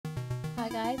Hi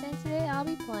guys, and today I'll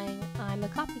be playing I'm a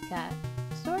Copycat.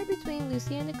 A story between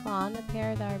Lucy and Declan, a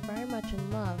pair that are very much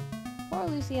in love. Poor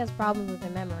Lucy has problems with her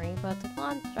memory, but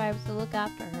Declan strives to look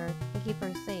after her and keep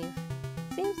her safe.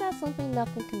 Seems that something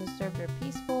nothing can disturb their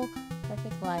peaceful,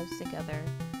 perfect lives together.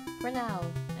 For now,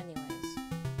 anyways.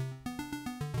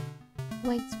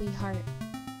 Wait, sweetheart.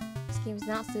 This game is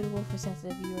not suitable for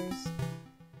sensitive viewers.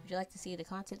 Would you like to see the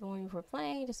content warning before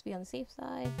playing, just to be on the safe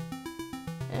side?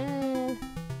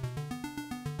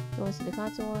 You want to see the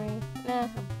content warning? Nah,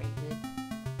 I'm pretty good.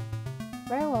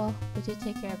 Very well, but do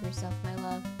take care of yourself, my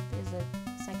love. It is a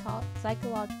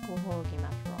psychological horror game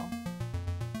after all.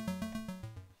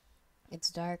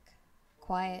 It's dark,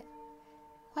 quiet,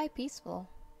 quite peaceful.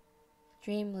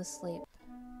 Dreamless sleep.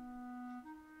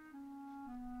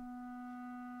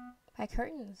 My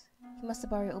curtains. He must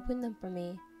have already opened them for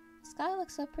me. The sky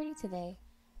looks so pretty today.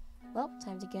 Well,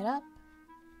 time to get up.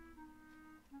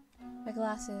 My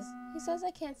glasses. He says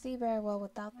I can't see very well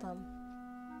without them.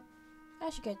 I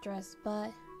should get dressed,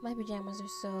 but my pajamas are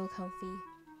so comfy.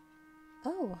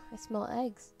 Oh, I smell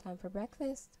eggs. Time for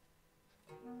breakfast.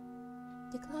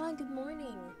 Declan, good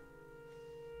morning.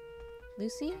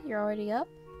 Lucy, you're already up?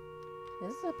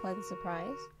 This is a pleasant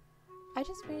surprise. I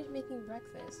just finished making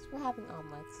breakfast. We're having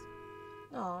omelets.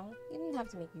 Aw, you didn't have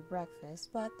to make me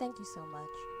breakfast, but thank you so much.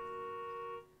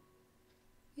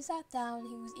 We sat down.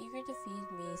 He was eager to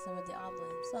feed me some of the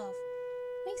omelet himself.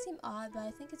 It may seem odd, but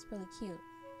I think it's really cute.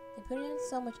 They put in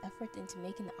so much effort into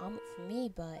making the omelet for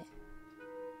me, but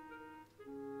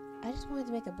I just wanted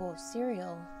to make a bowl of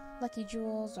cereal, Lucky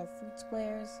Jewels or fruit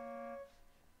squares.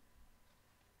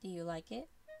 Do you like it?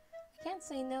 I can't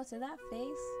say no to that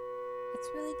face. It's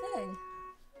really good.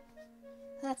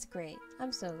 That's great.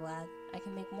 I'm so glad. I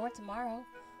can make more tomorrow.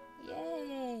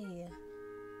 Yay!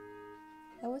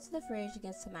 I went to the fridge to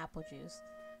get some apple juice.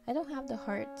 I don't have the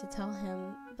heart to tell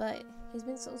him, but he's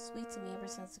been so sweet to me ever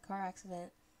since the car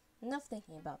accident. Enough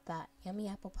thinking about that. Yummy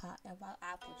apple pie about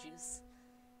apple juice.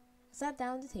 I sat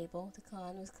down at the table.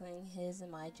 Declan was cleaning his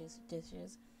and my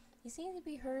dishes. He seemed to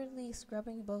be hurriedly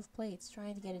scrubbing both plates,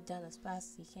 trying to get it done as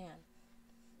fast as he can.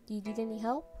 Do you need any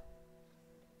help?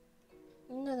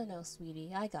 No,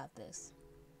 sweetie. I got this.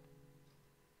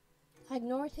 I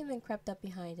ignored him and crept up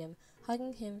behind him,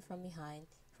 hugging him from behind.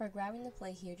 Before grabbing the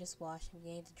plate he just washed and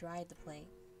began to dry the plate.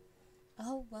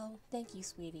 Oh, well, thank you,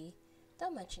 sweetie.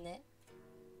 Don't mention it.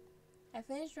 I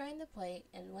finished drying the plate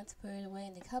and went to put it away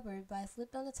in the cupboard, but I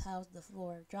slipped on the tiles of the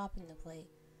floor, dropping the plate.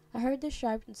 I heard the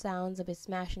sharp sounds of it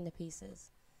smashing to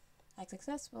pieces. I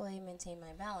successfully maintained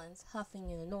my balance,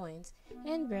 huffing in annoyance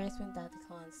and embarrassment that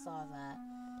Declan saw that.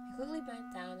 I quickly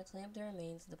bent down to clean up the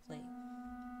remains of the plate.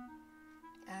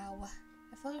 Ow.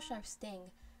 I felt a sharp sting.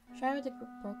 Shattered the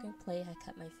broken plate had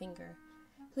cut my finger.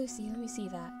 Lucy, let me see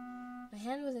that. My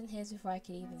hand was in his before I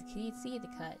could even see the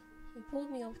cut. He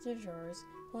pulled me over to the drawers,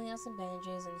 pulling out some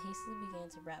bandages, and hastily began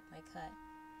to wrap my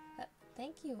cut.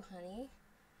 Thank you, honey.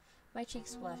 My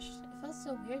cheeks flushed. It felt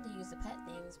so weird to use the pet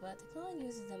names, but Declan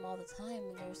uses them all the time,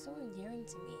 and they're so endearing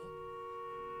to me.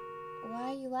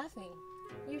 Why are you laughing?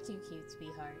 You're too cute,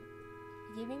 sweetheart.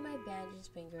 He gave me my bandaged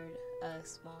finger a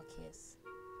small kiss.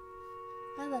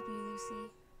 I love you,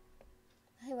 Lucy.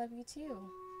 I love you too.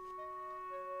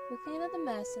 We cleaned up the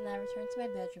mess and I returned to my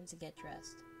bedroom to get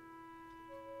dressed.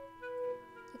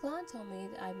 Declan told me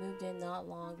that I moved in not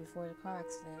long before the car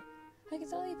accident. I could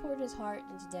tell he poured his heart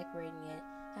into decorating it,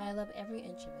 and I love every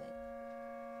inch of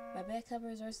it. My bed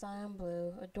covers are cyan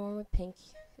blue, adorned with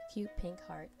cute pink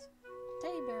hearts.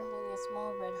 Teddy bear holding a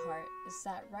small red heart is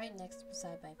sat right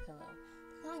beside my pillow.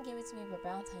 Declan gave it to me for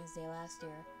Valentine's Day last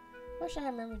year. Wish I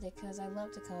remembered it because I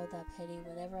love to cuddle that petty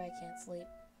whenever I can't sleep.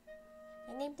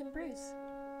 I named him Bruce.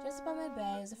 Just above my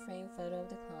bed is a framed photo of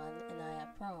Declan and I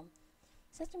at prom.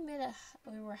 He said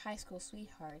we were high school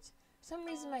sweethearts. For some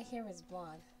reason my hair was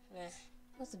blonde.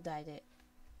 Must have dyed it.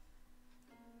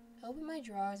 I opened my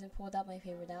drawers and pulled out my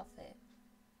favorite outfit.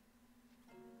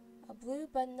 A blue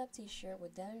button-up t-shirt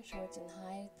with denim shorts and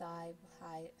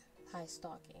high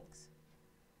stockings.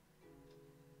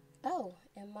 Oh,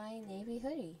 and my navy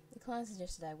hoodie. Declan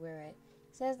suggested I wear it.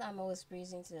 He says I'm always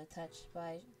breezing to the touch, but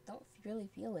I don't really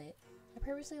feel it. I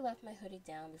purposely left my hoodie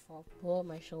down before I pulled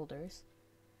my shoulders.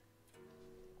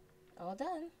 All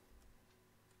done.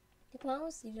 Declan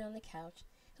was seated on the couch.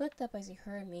 He looked up as he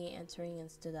heard me entering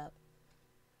and stood up.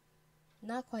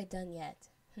 Not quite done yet.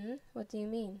 What do you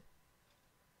mean?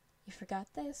 You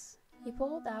forgot this? He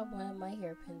pulled out one of my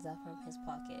hairpins out from his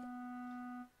pocket.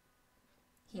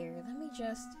 Here, let me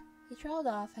just... He trailed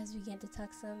off as he began to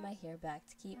tuck some of my hair back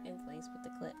to keep in place with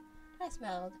the clip. I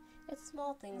smiled. It's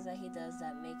small things that he does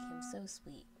that make him so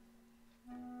sweet.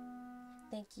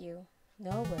 Thank you.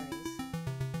 No worries.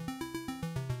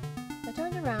 I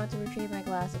turned around to retrieve my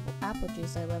glass of apple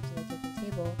juice I left on the kitchen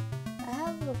table. I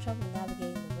had a little trouble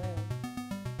navigating the room.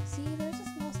 See, there's a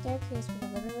small staircase from the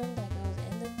living room that goes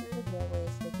in through the doorway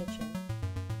to the kitchen.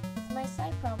 With my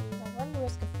sight problems, I run the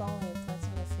risk of falling and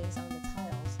planting my face on the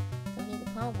tiles. Don't need the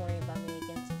clown worrying about me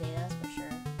again today, that's for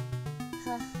sure.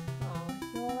 Oh,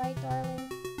 you alright, darling?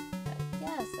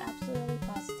 Yes, absolutely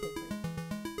positively.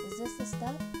 Is this the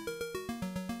step?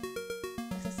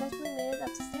 I successfully made it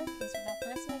up the staircase without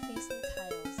planting my face in the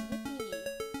tiles. Yippee!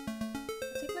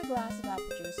 I took my glass of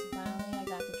apple juice and finally I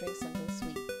got to drink something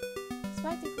sweet.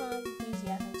 Despite Declan's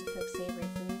enthusiasm to cook savory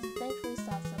foods, he thankfully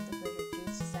stocked up the fridge with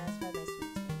juice to satisfy my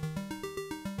sweet tooth.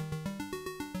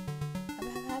 I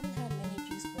haven't had many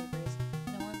juice flavors,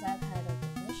 but the ones I've had are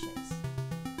delicious.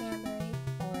 Cranberry,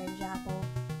 orange, apple,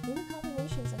 even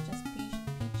combinations such as peach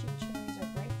and cherries or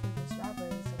grapefruit and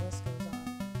strawberries, the list goes on.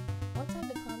 One time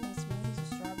Declan made smoothies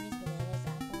with strawberries, bananas,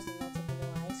 apples, and melted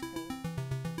vanilla ice cream.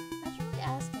 I should really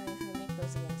ask him if he'll make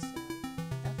those again soon.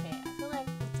 Okay, I feel like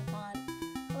with Declan,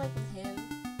 with him,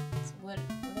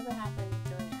 whatever happened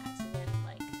during the accident,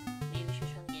 like maybe she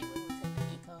was trying to get away with him and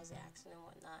he caused the accident and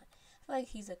whatnot. I feel like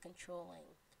he's a controlling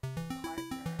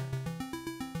partner.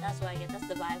 That's what I get. That's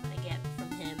the vibe I get from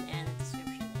him and the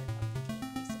description of the game,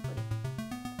 basically.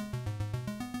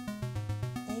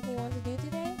 Anything you want to do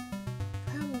today?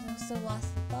 Crumbs, I was so lost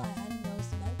in thought I hadn't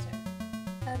noticed the mentor.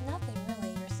 Nothing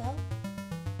really. Yourself?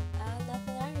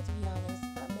 Nothing either, to be honest.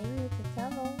 But maybe we could go.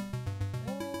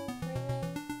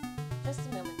 Ring. Just a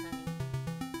moment, honey.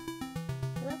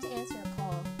 He left to answer a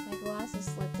call. My glasses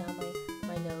slipped down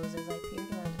my nose as I peered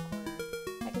around the corner.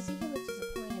 I could see he looked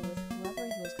disappointed with whoever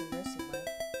he was conversing with.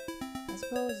 I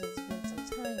suppose it's been some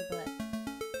time, but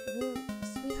Lou,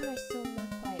 sweetheart's still not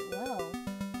quite well.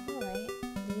 Alright,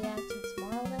 did he have to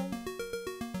tomorrow then?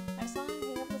 I saw him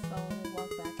hang up the phone and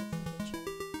walk back into the kitchen.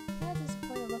 He had a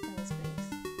disappointed look on his face.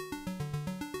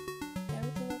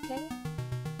 Everything okay?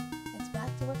 It's back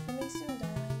to work for me soon,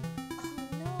 darling. Oh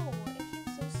no, it came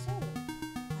so soon.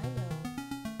 I know.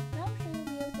 But I'm sure you'll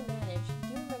be able to manage.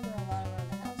 You remember a lot around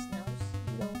the house now, so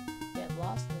you don't get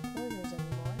lost in the corridors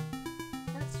anymore.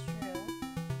 That's true.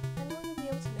 I know you'll be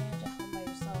able to manage at home by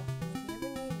yourself, and if you ever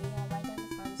need me, I'll write down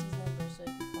the pharmacy's number so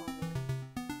you can call me.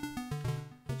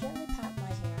 He gently patted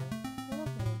my hair. I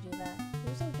love when you do that. He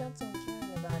was so gentle and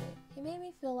caring about it. He made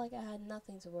me feel like I had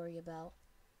nothing to worry about.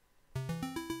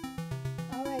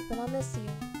 Alright, but I'll miss you. You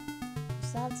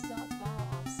still have to start tomorrow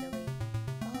off, silly.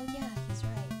 Oh yeah, he's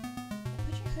right. And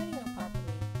put your hoodie on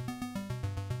properly.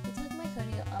 He tucked my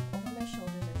hoodie up over my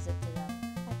shoulders and zipped it up.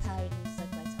 I pouted and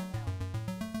stuck my tongue out.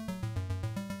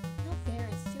 No fair,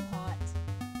 it's too hot.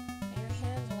 And your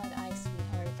hands are like ice,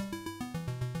 sweetheart.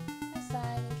 I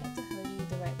sighed and kept the hoodie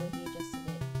the right way he adjusted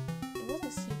it. It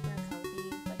wasn't super comfy,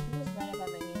 but he was right about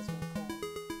my hands being cold.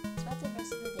 Spent the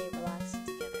rest of the day relaxing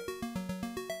together.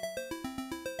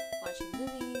 Watching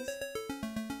movies,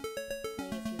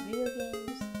 playing a few video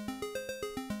games,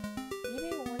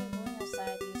 even going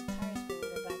outside to use a tire swing in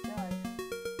our backyard.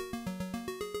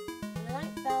 When the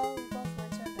night fell, we both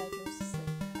went to our bedrooms to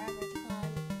sleep. However,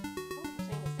 Declan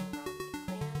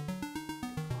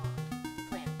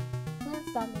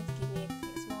stopped me to give me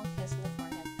a small kiss on the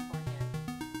forehead beforehand.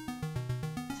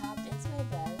 I hopped into my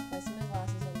bed, placing my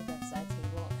glasses on the bedside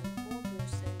table, and pulled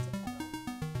Bruce into cuddle.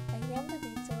 I examined the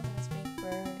details in his big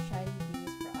fur, shiny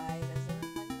beads for eyes as they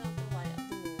reflected off the light of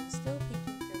the moon, still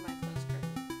peeking through my closed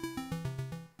curtain.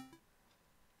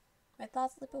 My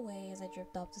thoughts slipped away as I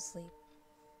drifted off to sleep.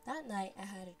 That night, I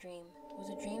had a dream. It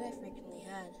was a dream I frequently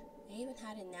had. I even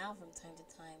had it now from time to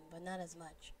time, but not as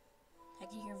much. I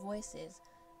could hear voices.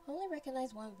 I only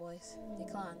recognized one voice,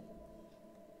 Declan.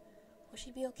 Will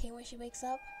she be okay when she wakes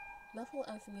up? Muffled,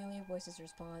 unfamiliar voices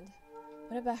respond.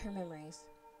 What about her memories?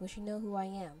 Will she know who I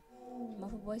am?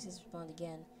 Muffled voices respond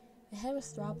again. My head was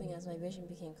throbbing as my vision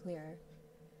became clearer.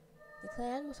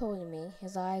 Declan was holding me,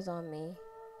 his eyes on me.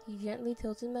 He gently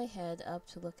tilted my head up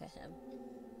to look at him.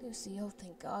 Lucy, oh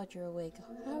thank God you're awake.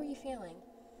 How are you feeling?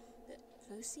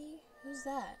 Lucy? Who's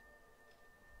that?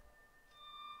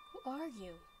 Who are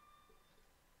you?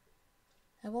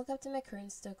 I woke up to my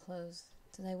curtains still closed.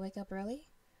 Did I wake up early?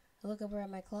 I looked over at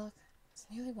my clock. It's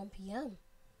nearly 1 p.m.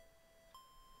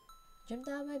 I jumped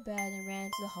out of my bed and ran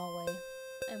into the hallway,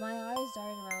 and my eyes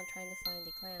darted around trying to find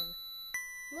Declan.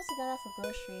 He must have gone out for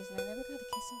groceries, and I never got to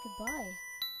kiss him goodbye.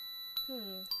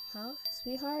 Huh?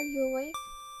 Sweetheart, are you awake?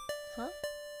 Huh?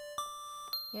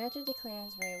 I entered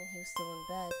Declan's room and he was still in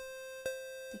bed.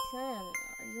 Declan,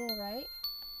 are you alright?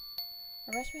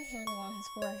 I rushed my hand along his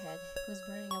forehead. He was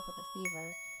burning up with a fever.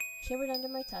 He shivered under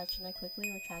my touch, and I quickly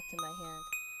retracted my hand.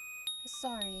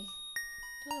 Sorry.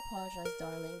 Don't apologize,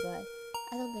 darling, but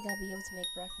I don't think I'll be able to make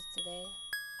breakfast today.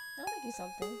 I'll make you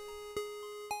something.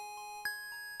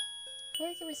 Before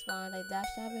he could respond, I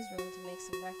dashed out of his room to make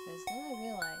some breakfast. Then I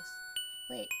realized,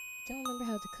 wait, I don't remember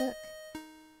how to cook.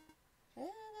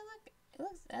 It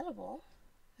looks edible.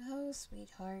 Oh,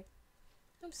 sweetheart.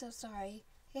 I'm so sorry.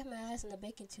 I kept my eyes on the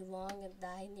bacon too long and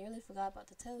I nearly forgot about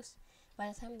the toast. By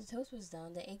the time the toast was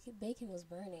done, the bacon was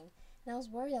burning. And I was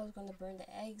worried I was going to burn the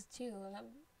eggs too, and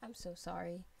I'm so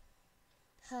sorry.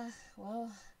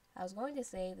 Well, I was going to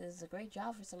say this is a great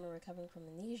job for someone recovering from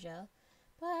amnesia,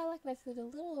 but I like my food a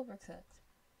little overcooked.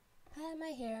 I patted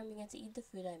my hair and began to eat the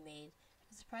food I made.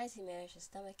 I'm surprised he managed to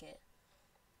stomach it.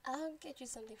 I'll get you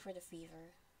something for the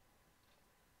fever.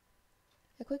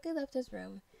 I quickly left his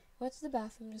room, went to the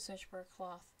bathroom to search for a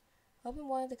cloth, opened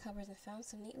one of the cupboards and found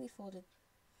some neatly folded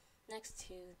next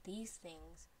to these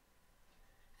things.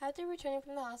 After returning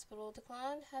from the hospital,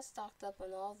 Declan has stocked up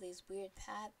on all these weird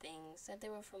pad things, said they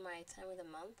were for my time of the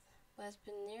month, but it's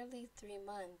been nearly 3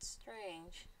 months.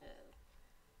 Strange.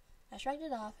 I shrugged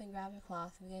it off and grabbed a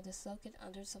cloth and began to soak it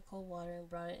under some cold water and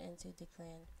brought it into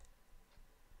Declan.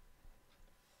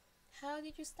 How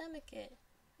did you stomach it?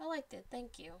 I liked it,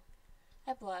 thank you.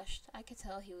 I blushed. I could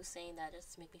tell he was saying that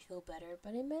just to make me feel better,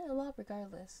 but it meant a lot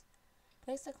regardless.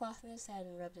 Placed the cloth in his head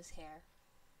and rubbed his hair.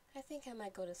 I think I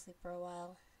might go to sleep for a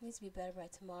while. It needs to be better by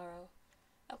tomorrow.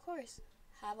 Of course.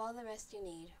 Have all the rest you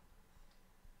need.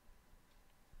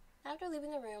 After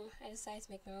leaving the room, I decided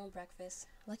to make my own breakfast.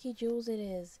 Lucky Jules it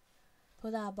is.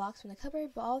 Pulled out a box from the cupboard,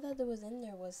 but all that was in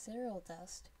there was cereal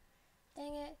dust.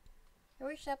 Dang it. I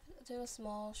reached up to a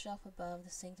small shelf above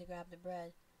the sink to grab the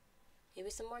bread. Maybe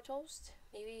some more toast?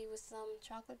 Maybe with some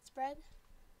chocolate spread?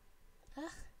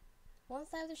 One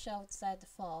side of the shelf decided to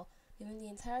fall, leaving the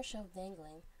entire shelf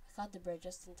dangling. I caught the bread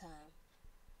just in time.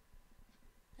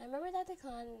 I remembered that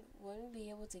Declan wouldn't be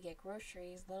able to get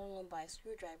groceries, let alone buy a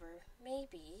screwdriver.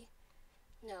 Maybe.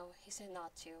 No, he said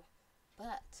not to.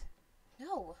 But,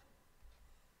 no.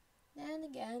 And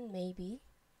again, maybe.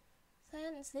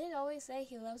 Declan did always say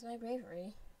he loves my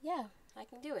bravery. Yeah, I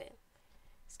can do it.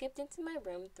 Skipped into my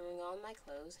room, throwing on my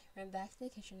clothes, ran back to the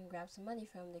kitchen and grabbed some money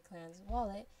from Declan's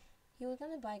wallet. He was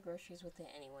going to buy groceries with it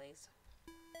anyways.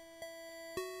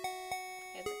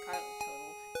 Here's the cart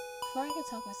total. Before I could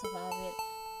talk myself out of it,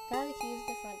 got the keys to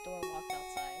the front door and walked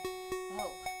outside. Whoa.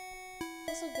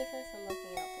 This was different from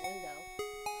looking out the window.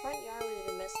 The front yard would have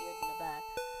been messier than the back.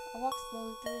 I walked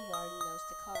slowly through the yard and noticed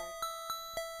the car.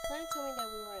 Declan told me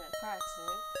that we were in a car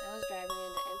accident. I was driving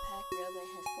and the impact reeled my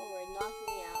head forward, knocking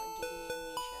me out and giving me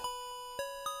amnesia.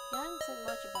 He hadn't said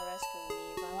much about rescuing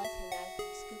me, but I let him out.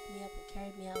 He scooped me up and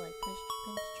carried me out like Prince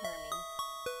Charming.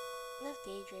 Enough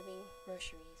daydreaming.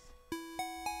 Groceries.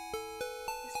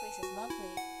 This place is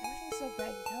lovely. Everything's so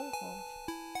bright and colorful.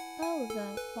 Oh, the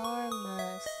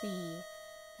pharmacy.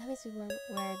 That must be where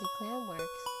Declan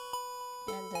works.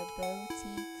 And the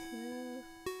boutique.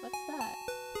 What's that?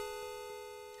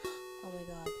 Oh my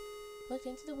god. I looked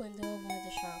into the window of one of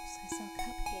the shops. I saw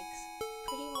cupcakes.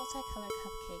 Pretty multicolored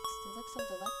cupcakes. They look so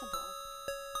delectable.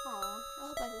 Aw, I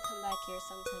hope I can come back here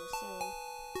sometime soon.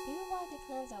 Maybe while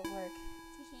Declan's at work.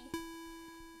 Teehee.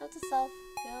 Note to self,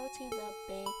 go to the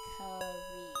bakery.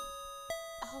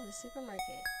 Oh, the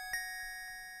supermarket.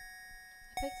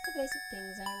 I picked the basic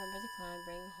things I remember Declan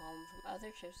bringing home from other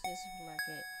trips to the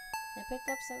supermarket. And I picked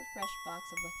up some fresh box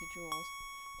of Lucky Jewels.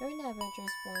 During the adventure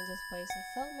exploring this place, I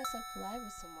felt myself collide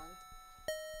with someone.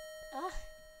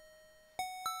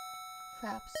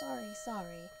 Crap,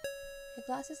 sorry. The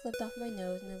glasses slipped off my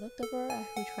nose and I looked over at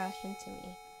who trashed into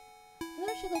me. I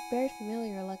know she looked very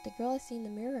familiar, like the girl I see in the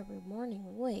mirror every morning.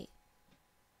 Wait.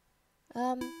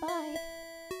 Bye.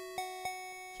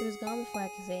 She was gone before I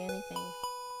could say anything.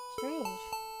 Strange.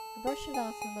 I brushed it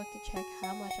off and looked to check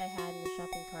how much I had in the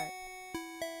shopping cart.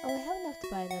 Oh, I have enough to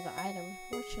buy another item.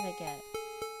 What should I get?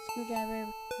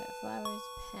 Screwdriver, flowers,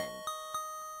 pen.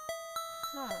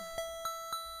 I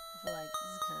feel like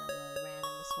this is kind of a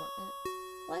random assortment.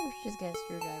 I feel like we should just get a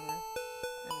screwdriver.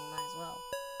 Might as well.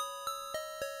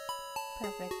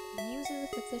 Perfect. I use it to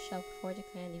fix the shelf before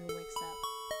Declan even wakes up.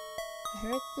 I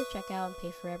hurried to the checkout and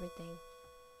paid for everything.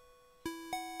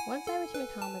 Once I returned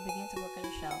home, I began to work on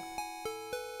the shelf.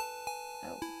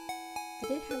 Oh. I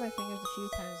did hurt my fingers a few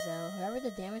times though, however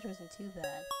the damage wasn't too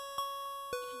bad.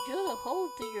 You drilled a hole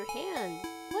through your hand.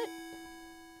 What?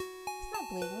 It's not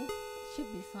bleeding. It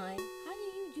should be fine. How do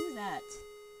you do that?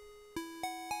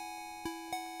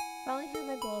 Finally had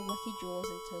my bowl of Lucky Jewels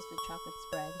and toast with chocolate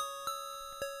spread.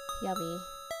 Yummy.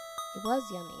 It was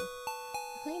yummy.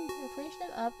 I finished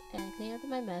it up and cleaned up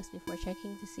my mess before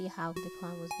checking to see how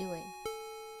Declan was doing.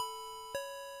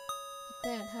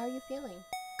 Declan, how are you feeling?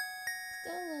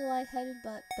 Still a little lightheaded,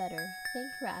 but better. Thank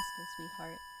you for asking,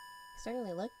 sweetheart. You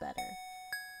certainly look better.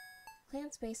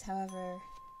 Clan's face, however...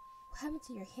 What happened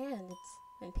to your hand? It's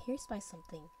been pierced by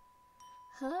something.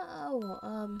 Huh? Oh,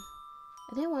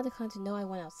 I didn't want the clown to know I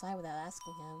went outside without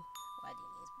asking him.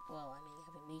 Well, I mean,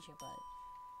 have amnesia,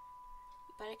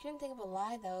 but I couldn't think of a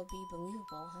lie that would be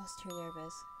believable. I was too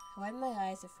nervous. I wiped my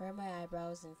eyes and furrowed my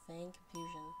eyebrows in feigned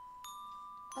confusion.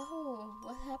 Oh,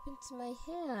 what happened to my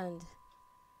hand?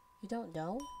 You don't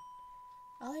know?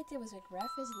 All I did was make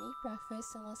breakfast and eat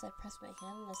breakfast unless I pressed my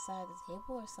hand on the side of the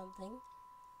table or something.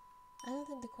 I don't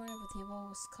think the corner of the table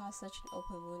was caused such an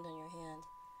open wound on your hand.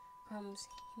 Crumbs,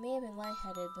 he may have been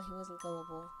lightheaded, but he wasn't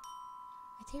gullible.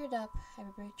 I teared up. I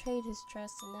betrayed his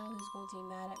trust, and now he's going to be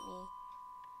mad at me.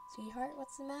 Sweetheart,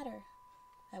 what's the matter?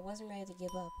 I wasn't ready to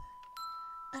give up.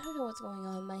 I don't know what's going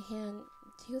on in my hand.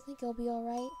 Do you think it'll be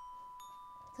alright?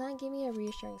 Clown gave me a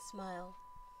reassuring smile.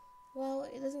 Well,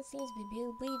 it doesn't seem to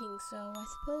be bleeding, so I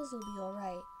suppose it'll be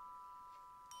alright.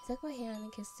 He took my hand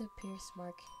and kissed the pierced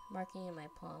marking in my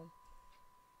palm.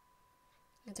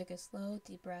 I took a slow,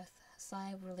 deep breath, a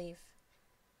sigh of relief.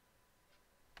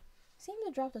 He seemed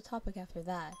to drop the topic after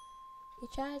that. He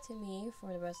chatted to me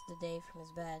for the rest of the day from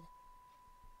his bed.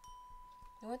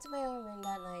 I went to my own room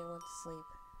that night and went to sleep.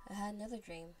 I had another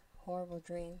dream, a horrible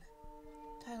dream.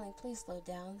 Darling, please slow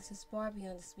down. This is far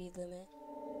beyond the speed limit.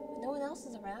 But no one else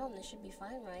is around. It should be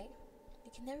fine, right?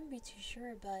 You can never be too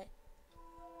sure, but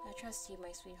I trust you,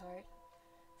 my sweetheart.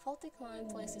 Faulty Clown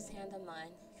placed his hand on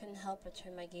mine. I couldn't help but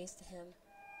turn my gaze to him.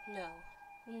 No.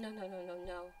 I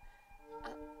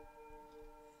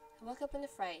woke up in a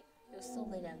fright. It was so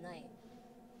late at night.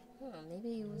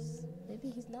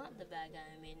 Maybe he's not the bad guy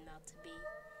I made him out to be.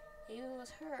 Maybe it was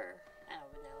her. I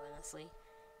don't know, honestly.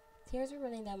 Tears were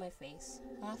running down my face.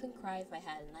 I often cried if I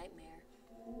had a nightmare.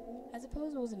 I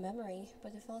suppose it was a memory,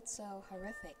 but it felt so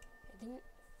horrific. It didn't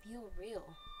feel real.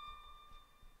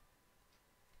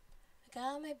 I got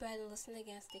out of my bed and listened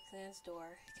against Declan's door.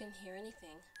 I couldn't hear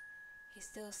anything. He's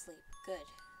still asleep. Good.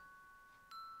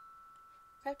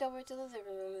 I crept over to the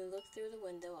living room and looked through the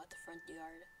window at the front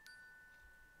yard.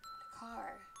 A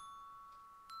car.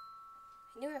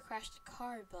 I knew I crashed the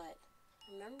car, but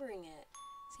remembering it,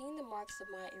 seeing the marks of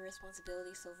my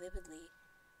irresponsibility so vividly,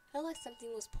 felt like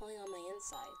something was pulling on my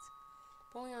insides,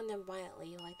 pulling on them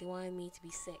violently, like they wanted me to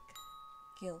be sick.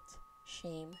 Guilt.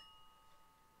 Shame.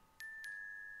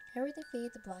 Everything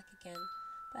faded to black again,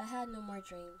 but I had no more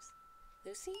dreams.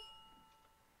 Lucy?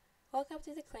 I woke up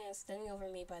to the clan standing over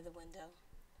me by the window.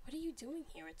 What are you doing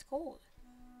here? It's cold.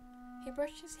 He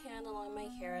brushed his hand along my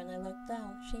hair and I looked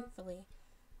down, shamefully.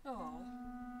 Oh.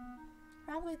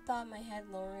 Probably thought my head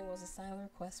lowering was a silent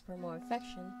request for more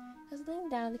affection, as he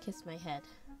leaned down to kiss my head.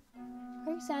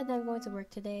 Are you sad that I'm going to work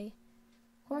today?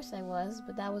 Of course I was,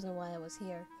 but that wasn't why I was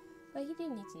here. But he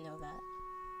didn't need to know that.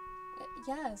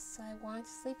 Yes, I wanted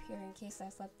to sleep here in case I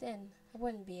slept in. I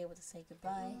wouldn't be able to say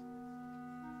goodbye.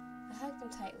 I hugged him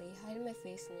tightly, hiding my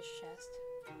face in his chest.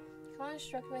 Clown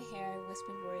stroked my hair and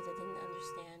whispered words I didn't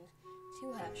understand,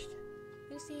 too hushed.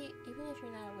 Lucy, even if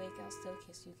you're not awake, I'll still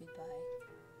kiss you goodbye.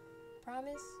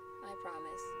 Promise? I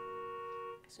promise.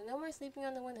 So no more sleeping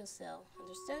on the windowsill,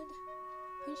 understood?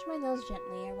 Pinched my nose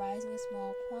gently, arising a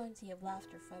small quantity of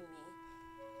laughter from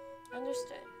me.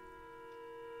 Understood.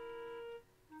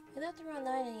 I left around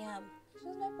 9 a.m. This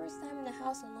was my first time in the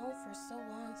house alone for so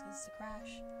long since the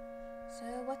crash. So,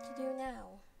 what to do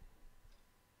now?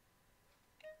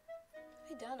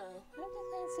 I don't know. What if the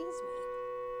clan sees me?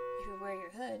 If you wear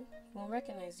your hood, he won't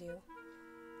recognize you.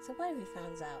 So what if he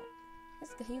finds out?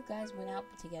 You guys went out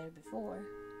together before.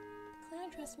 The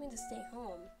clan trusts me to stay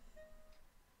home.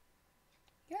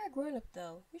 You're a grown-up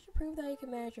though. You should prove that you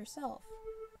can manage yourself.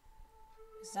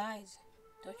 Besides,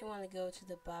 don't you want to go to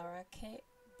the barricade?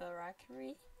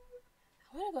 Barrackery?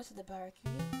 I want to go to the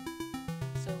barrackery.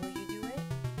 So will you do it?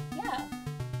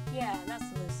 Yeah, that's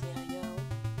the Lucy I know.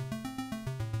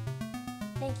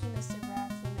 Thank you, Mr.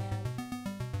 Barrackery Man.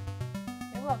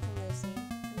 You're welcome, Lucy.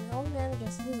 And the old man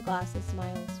adjusted his glasses,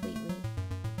 smiling sweetly.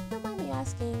 If you don't mind me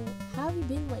asking, how have you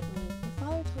been lately? Your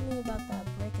father told me about that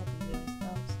breakup of yours.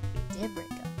 Oh, you did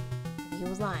break up. Maybe he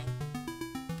was lying.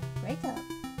 Break up?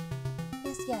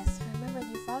 Yes. I remember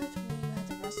your father told me you had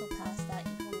to wrestle past that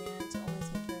evil man to only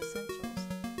take your essentials.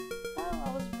 Oh, I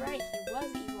was right. He was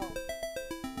evil.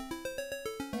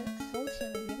 And I told him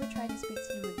if he ever tried to speak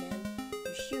to you again,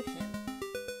 you shoot him.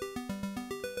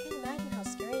 I can't imagine how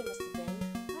scary it must have been.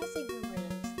 I say good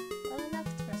riddance. But enough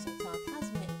personal talk. How's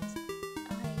Mittens?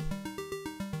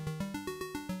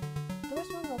 The door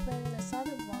swung open and I saw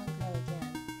the blonde girl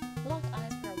again. We locked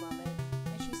eyes for a moment,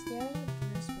 and she stared at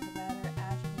Bruce with a rather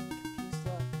agitated, confused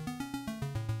look.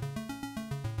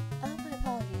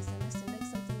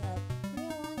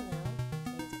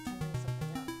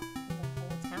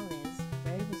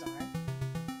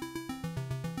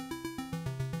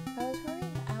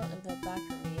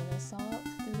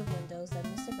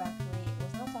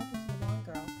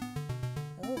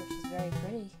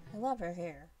 love her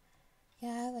hair.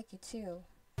 Yeah, I like it too.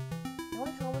 I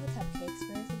went home with the cupcakes,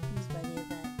 very confused by the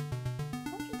event.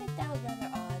 Don't you think that was rather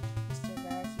odd, Mr.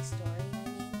 Baraki's story, I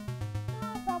mean?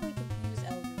 Probably confused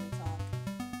elderly talk,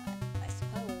 I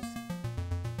suppose.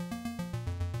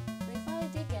 When we finally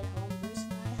did get home, Bruce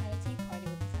and I had a tea party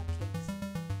with the cupcakes.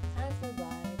 Time flew by,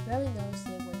 I barely noticed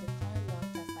it when the clock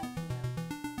knocked at 5 p.m.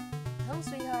 Home,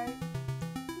 sweetheart. I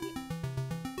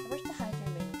rushed to hide the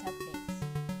remaining cupcakes.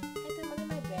 Hid them under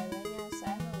my bed, letting out a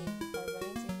sigh of relief before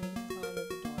running to greet the clown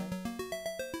at the door.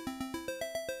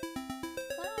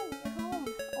 Clown, you're home!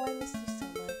 Oh, I missed you so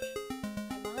much.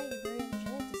 My mind, you're very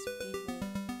energetic this evening.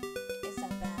 Is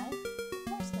that bad? Of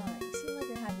course not. You seem like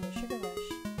you're having a sugar rush.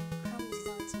 Crumbs is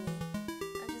on to me.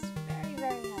 I'm just very,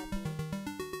 very happy.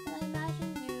 But I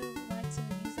imagine you like to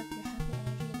use up your happy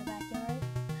energy in the backyard?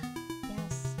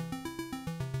 Yes.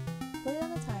 Put it on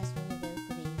the tire swing again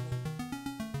for the evening.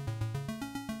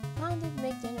 Mom did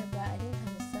make dinner, but I didn't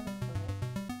have a stomach for it.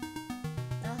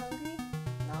 Not hungry?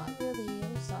 Not really,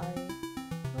 I'm sorry.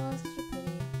 Oh, such a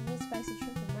pity. I made spicy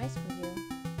shrimp and rice for you.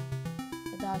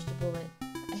 I dodged a bullet.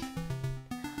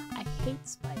 I hate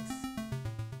spice.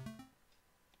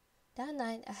 That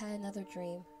night, I had another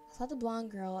dream. I saw the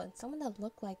blonde girl and someone that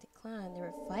looked like the clown. They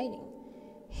were fighting.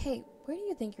 Hey, where do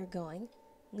you think you're going?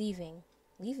 Leaving.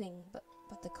 Leaving? But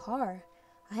the car.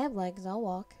 I have legs, I'll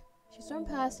walk. She stormed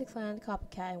past the clown and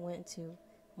Copycat and went into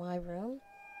my room.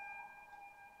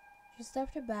 She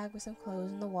stuffed her bag with some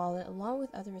clothes and the wallet along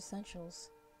with other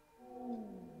essentials,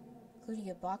 including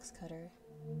a box cutter.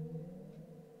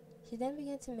 She then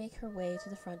began to make her way to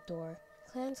the front door.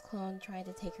 The clown's clone tried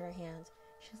to take her hand.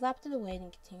 She slapped it away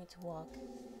and continued to walk.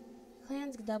 The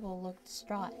clown's double looked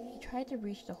distraught. He tried to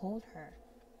reach to hold her.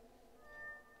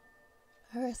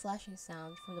 I heard a slashing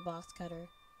sound from the box cutter.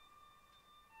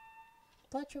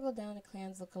 Blood trickled down the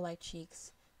clown's look-alike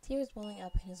cheeks, tears welling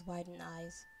up in his widened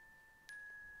eyes.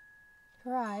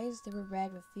 Her eyes, they were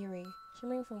red with fury,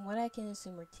 shimmering from what I can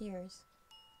assume were tears.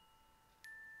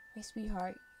 My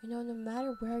sweetheart, you know, no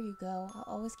matter where you go, I'll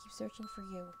always keep searching for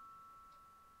you.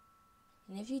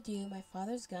 And if you do, my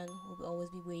father's gun will always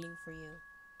be waiting for you.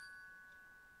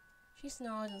 She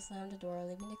snarled and slammed the door,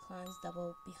 leaving the clown's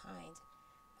double behind.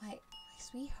 My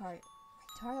sweetheart,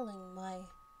 my darling, my...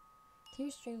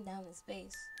 Tears streamed down his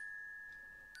face.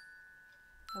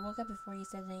 I woke up before he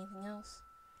said anything else.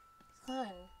 Clown.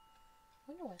 I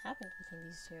wonder what happened between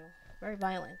these two. Very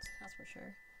violent, that's for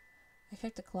sure. I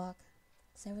checked the clock.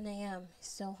 7 a.m. He's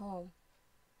still home.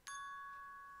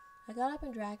 I got up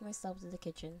and dragged myself to the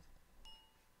kitchen.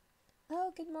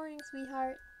 Oh, good morning,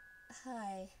 sweetheart.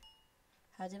 Hi.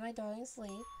 How did my darling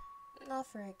sleep? Not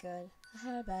very good. I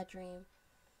had a bad dream.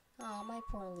 Aw, my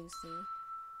poor Lucy.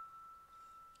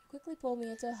 He quickly pulled me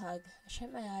into a hug. I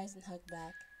shut my eyes and hugged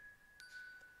back.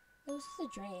 It was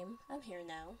just a dream. I'm here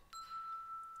now.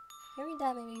 Hearing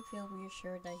that made me feel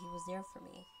reassured that he was there for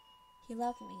me. He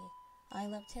loved me. I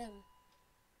loved him.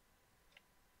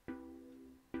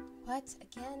 What?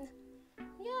 Again?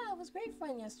 Yeah, it was great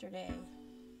fun yesterday.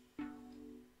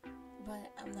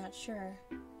 But I'm not sure.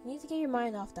 You need to get your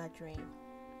mind off that dream.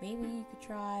 Maybe you could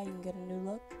try and get a new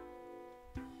look.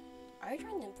 Are you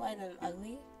trying to imply that I'm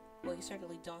ugly? Well, you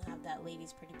certainly don't have that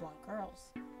lady's pretty blonde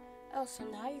curls. Oh, so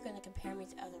now you're gonna compare me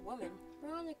to other women.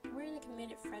 We're in a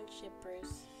committed friendship,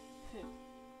 Bruce.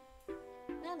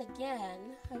 Not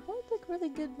again. I won't look really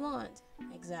good blonde.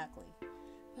 Exactly.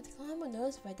 But the clown would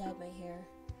notice if I dyed my hair.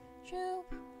 True,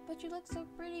 but you look so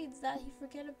pretty that he'd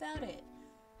forget about it.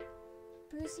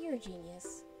 Bruce, you're a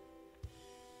genius.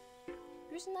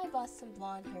 Bruce and I bought some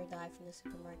blonde hair dye from the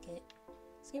supermarket.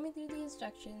 Skimming through the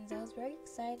instructions, I was very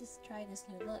excited to try this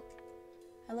new look.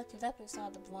 I looked it up and saw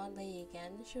the blonde lady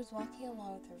again. She was walking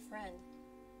along with her friend.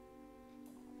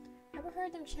 I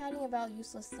overheard them chatting about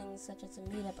useless things such as a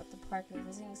meetup at the park or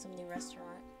visiting some new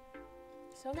restaurant.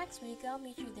 So next week, I'll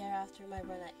meet you there after my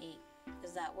run at 8.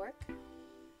 Does that work?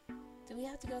 Do we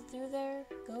have to go through there?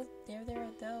 Go there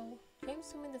though? James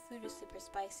told me the food is super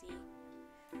spicy.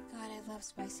 God, I love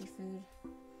spicy food.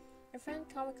 Her friend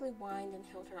comically whined and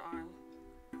held her arm.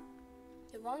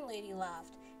 The blonde lady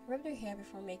laughed and rubbed her hair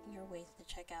before making her way to the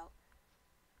checkout.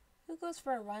 Who goes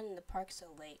for a run in the park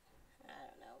so late? I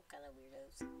don't know, kind of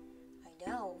weirdos. I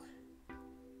know.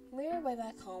 We made our way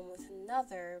back home with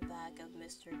another bag of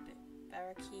Mr.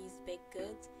 Baraki's baked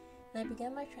goods, and I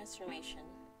began my transformation.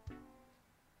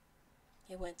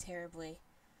 It went terribly.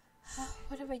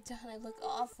 What have I done? I look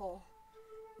awful.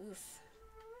 Oof.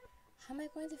 How am I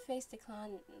going to face the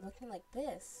clown looking like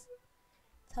this?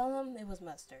 Tell him it was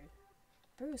mustard.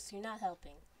 Bruce, you're not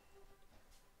helping.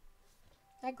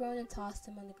 I groaned and tossed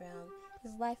him on the ground,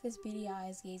 his lifeless beady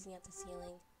eyes gazing at the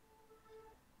ceiling.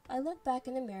 I looked back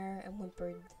in the mirror and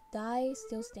whimpered, dye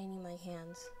still staining my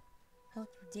hands. I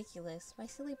looked ridiculous. My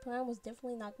silly plan was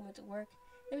definitely not going to work.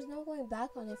 There was no going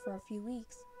back on it for a few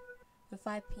weeks. When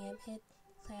 5 p.m. hit,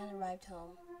 the clan arrived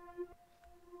home.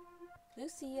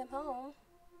 Lucy, I'm home.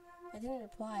 I didn't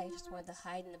reply, I just wanted to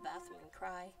hide in the bathroom and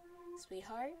cry.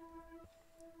 Sweetheart?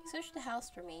 He searched the house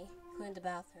for me, including the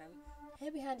bathroom. I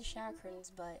hid behind the shower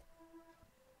curtains, but...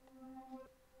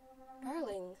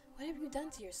 Darling, what have you done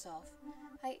to yourself?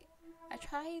 I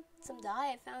tried some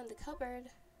dye I found in the cupboard.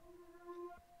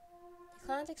 The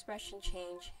clown's expression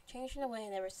changed in a way I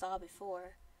never saw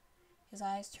before. His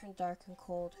eyes turned dark and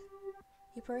cold.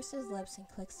 He pursed his lips and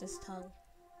clicked his tongue.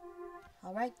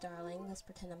 Alright, darling, let's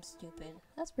pretend I'm stupid.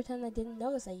 Let's pretend I didn't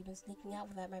notice that you've been sneaking out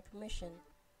without my permission.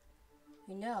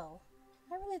 You know,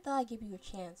 I really thought I'd give you a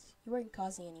chance. You weren't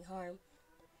causing any harm.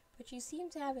 But you seem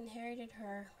to have inherited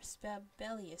her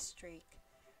rebellious streak.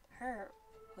 Her?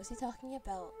 What's he talking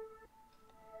about?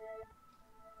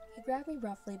 He grabbed me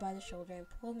roughly by the shoulder and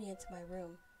pulled me into my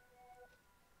room.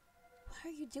 What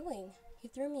are you doing? He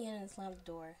threw me in and slammed the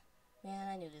door. Man,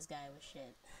 I knew this guy was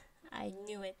shit. I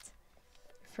knew it.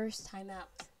 First time out.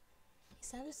 He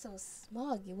sounded so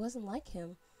smug, it wasn't like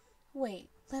him. Wait,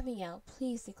 let me out,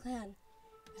 please, Declan.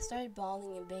 I started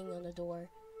bawling and banging on the door.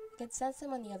 I could sense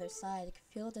him on the other side. I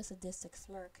could feel the sadistic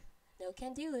smirk. No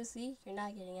can do, Lucy. You're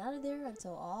not getting out of there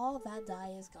until all that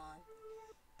dye is gone.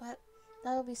 But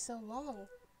that'll be so long.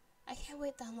 I can't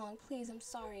wait that long, please, I'm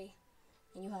sorry.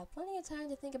 And you have plenty of time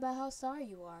to think about how sorry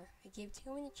you are. I gave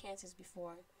too many chances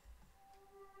before.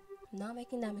 I'm not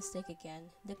making that mistake again,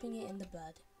 dipping it in the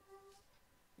blood.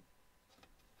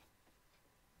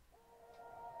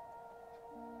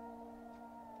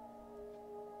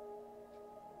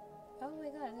 Oh my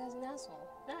god, this guy's an asshole.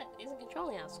 He's a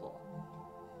controlling asshole.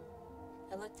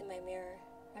 I looked in my mirror.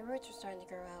 My roots were starting to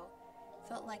grow out. It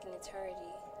felt like an eternity.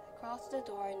 I crawled to the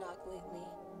door and knocked weakly.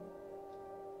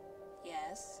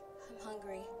 Yes, I'm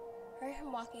hungry. I heard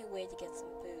him walking away to get some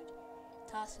food.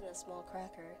 He tossed in a small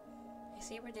cracker. I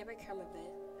savored every crumb of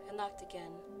it. I knocked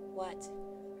again. What?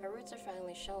 My roots are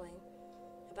finally showing.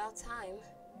 About time.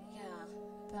 Yeah,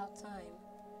 about time.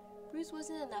 Bruce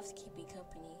wasn't enough to keep me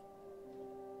company.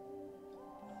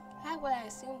 I had what I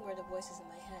assumed were the voices in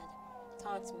my head,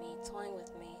 taunting me, toying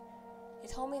with me. They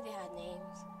told me they had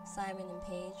names, Simon and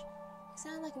Paige. They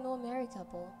sounded like an old married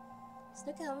couple.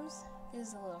 Snookums, this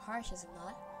is a little harsh, is it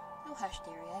not? Oh hush,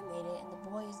 dearie, I made it, and the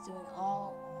boy is doing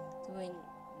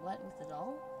what with it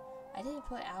all? I didn't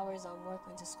put hours on work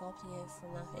into sculpting it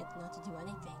for it not to do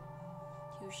anything.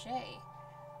 Touché.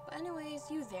 But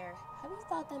anyways, you there. Have you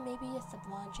thought that maybe it's the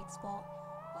blonde chick's fault?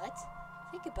 What?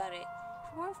 Think about it.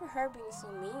 If it weren't for her being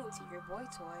so mean to your boy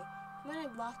toy, he might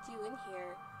have locked you in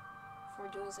here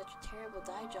for doing such a terrible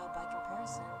dye job by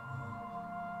comparison.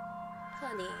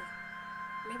 Honey,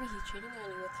 maybe he's cheating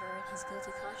on you with her and his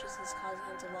guilty conscience is causing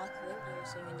him to lock you in here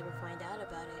so you never find out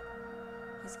about it.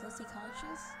 His guilty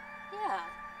conscience? Yeah.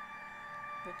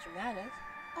 But dramatic.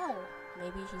 Oh,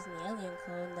 maybe she's an alien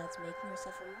clone that's making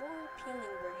herself a more appealing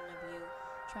version of you,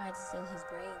 trying to steal his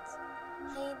brains.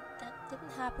 Hey, that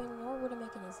didn't happen, nor would it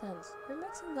make any sense. You're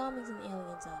mixing zombies and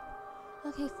aliens up.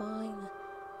 Okay, fine.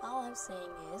 All I'm saying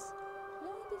is,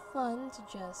 wouldn't it be fun to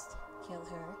just kill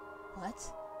her? What?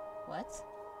 What?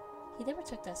 He never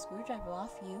took that screwdriver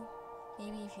off you.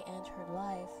 Maybe if you end her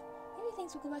life, maybe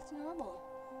things will go back to normal.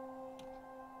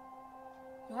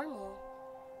 Normal?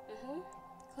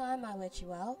 Climb might let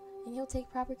you out, and he'll take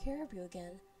proper care of you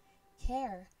again.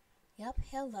 Care? Yep,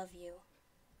 he'll love you.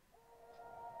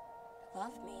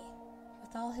 Love me.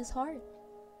 With all his heart.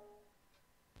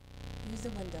 Use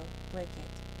the window. Break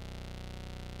it.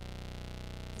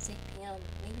 It's 8 p.m.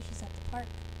 Maybe she's at the park.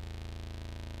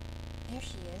 There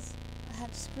she is. I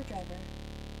have the screwdriver.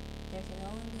 There can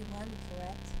only be one,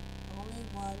 correct? Only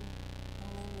one.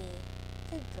 Only me.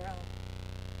 Good girl.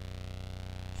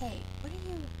 Hey, what are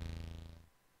you...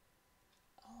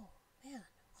 Oh, man,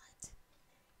 what?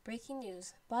 Breaking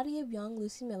news. Body of young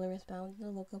Lucy Miller was found in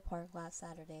a local park last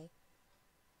Saturday.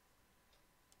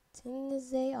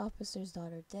 Tennessee officer's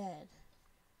daughter dead.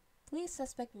 Police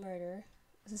suspect the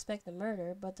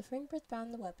murder, but the fingerprints found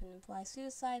in the weapon imply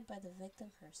suicide by the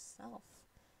victim herself.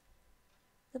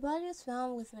 The body was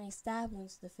found with many stab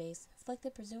wounds to the face,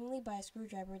 inflicted presumably by a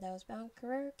screwdriver that was found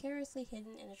carelessly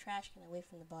hidden in a trash can away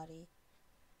from the body.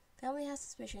 Family has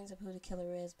suspicions of who the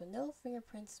killer is, but no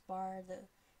fingerprints bear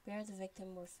the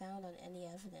victim were found on any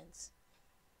evidence.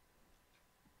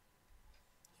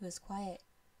 He was quiet.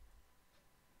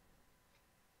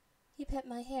 He pet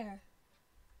my hair.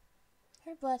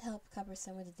 Her blood helped cover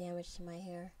some of the damage to my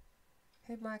hair.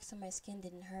 Her marks on my skin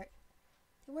didn't hurt.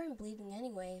 They weren't bleeding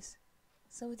anyways.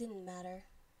 so it didn't matter.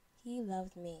 He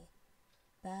loved me.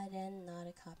 Bad and not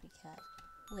a copycat.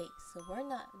 Wait, so we're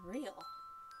not real.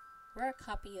 We're a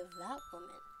copy of that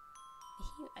woman.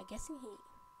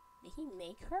 Did he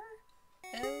make her?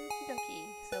 Okie dokie.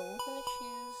 So we're gonna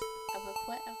choose a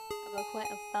bouquet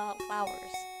of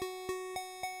flowers.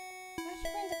 I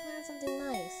should bring Declan something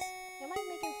nice. It might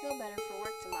make him feel better for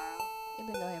work tomorrow,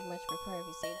 even though I have much prefer if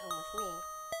he stayed home with me.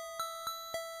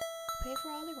 I paid for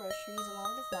all the groceries along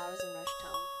with the flowers and rushed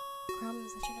home.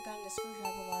 Crumbs, I should have gotten a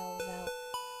screwdriver while I was out.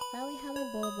 Finally had my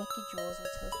bowl of Lucky Jewels and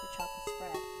toast with chocolate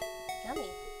spread. Yummy.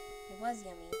 It was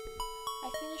yummy. I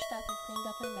finished up and cleaned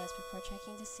up my mess before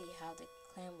checking to see how the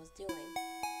clam was doing.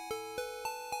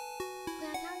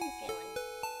 Clam, how are you feeling?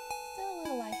 Still a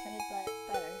little lightheaded, but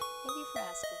better. Thank you for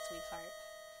asking, sweetheart.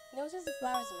 Notice the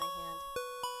flowers in my hand.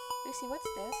 Lucy, what's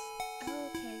this?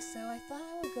 Okay, so I thought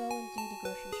I would go and do the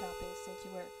grocery shopping since you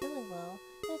weren't feeling well,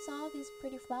 and I saw all these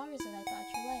pretty flowers that I thought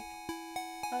you'd like.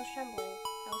 I was trembling.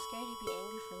 I was scared you'd be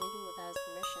angry for leaving without his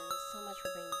permission. So much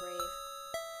for being brave.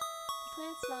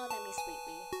 Declan smiled at me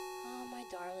sweetly. Oh, my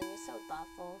darling, you're so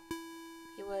thoughtful.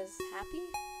 He was happy?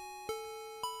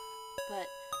 But,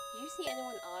 did you see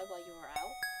anyone odd while you were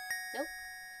out? Nope.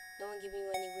 No one giving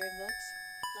you any weird looks?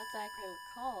 Not that I can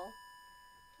recall.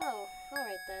 Oh,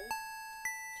 alright then.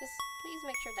 Just please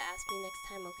make sure to ask me next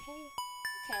time, okay?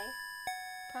 Okay.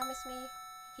 Promise me?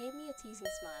 He gave me a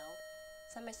teasing smile.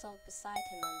 Set myself beside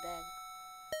him on bed.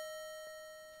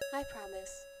 I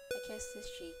promise. I kissed his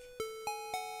cheek.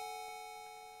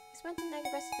 We spent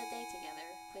the rest of the day together,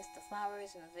 placed the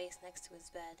flowers in a vase next to his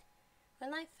bed.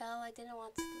 When night fell, I didn't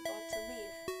want to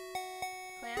leave.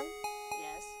 Clam?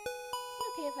 Yes? Is it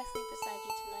okay if I sleep beside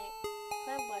you tonight?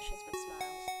 Clam blushes but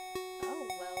smiles. Oh,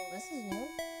 well, this is new.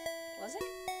 Was it?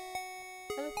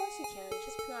 But of course you can.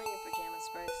 Just put on your pajamas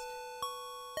first.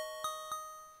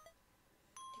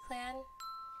 Declan?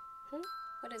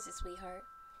 What is it, sweetheart?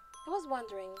 I was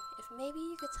wondering if maybe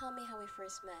you could tell me how we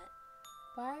first met.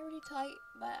 But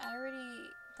I already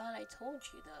thought I told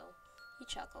you, though. He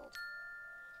chuckled.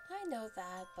 I know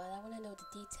that, but I want to know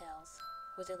the details.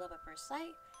 Was it love at first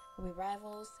sight? Were we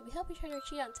rivals? Did we help each other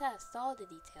cheat on tests? All the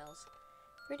details.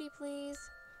 Pretty please?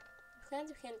 Declan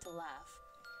began to laugh.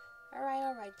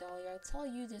 Alright, Dolly, I'll tell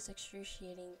you the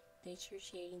excruciating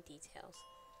details.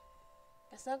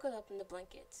 I snuggled up in the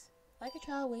blankets, like a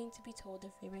child waiting to be told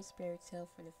their favorite fairy tale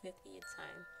for the 50th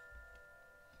time.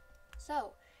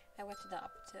 So, I went to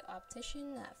the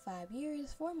optician at 5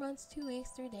 years, 4 months, 2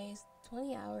 weeks, 3 days,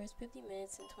 20 hours, 50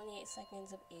 minutes, and 28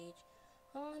 seconds of age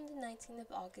on the 19th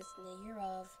of August in the year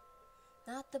of...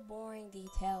 Not the boring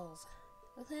details.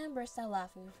 The clam burst out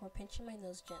laughing before pinching my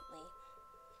nose gently.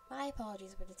 My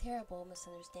apologies for the terrible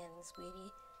misunderstanding,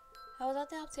 sweetie. I was at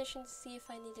the optician to see if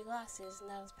I needed glasses,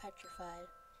 and I was petrified.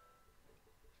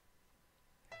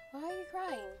 Why are you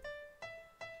crying?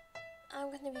 I'm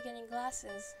going to be getting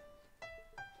glasses.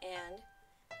 And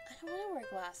I don't want to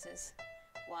wear glasses.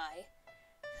 Why?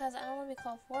 Because I don't want to be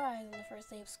called Four Eyes on the first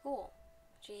day of school.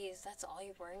 Jeez, that's all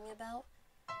you're worrying about?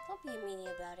 Don't be a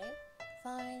meanie about it.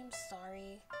 Fine, I'm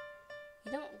sorry.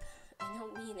 I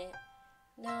don't mean it.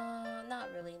 No, not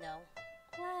really, no.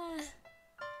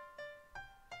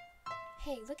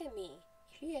 Hey, look at me.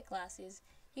 If you get glasses,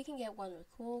 you can get one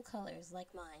with cool colors like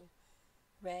mine.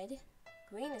 Red,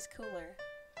 green is cooler.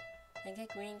 Then get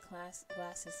green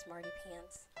glasses, smarty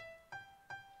pants.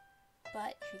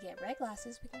 But if you get red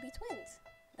glasses, we can be twins.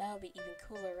 That would be even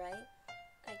cooler, right?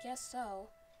 I guess so.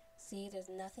 See, there's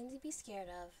nothing to be scared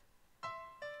of.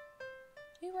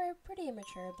 You were pretty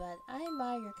immature, but I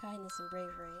admire your kindness and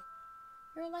bravery.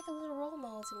 You were like a little role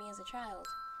model to me as a child.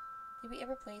 Did we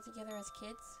ever play together as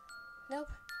kids? Nope.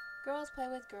 Girls play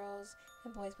with girls,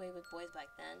 and boys play with boys back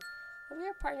then. But we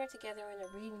were partnered together in the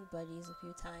reading buddies a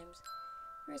few times.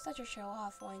 You were such a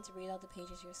show-off wanting to read all the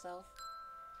pages yourself.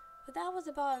 But that was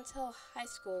about until high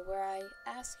school, where I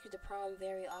asked you to prom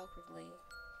very awkwardly.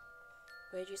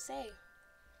 What did you say?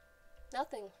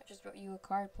 Nothing. I just wrote you a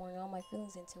card pouring all my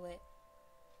feelings into it.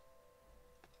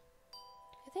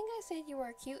 I think I said you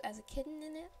were cute as a kitten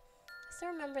in it. I still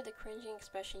remember the cringing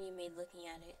expression you made looking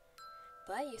at it.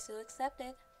 But you still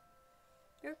accepted.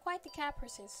 You were quite the cat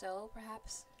person, so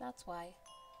perhaps that's why.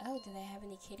 Oh, did I have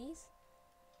any kitties?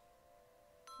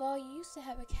 Well, you used to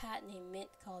have a cat named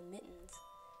called Mittens.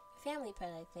 A family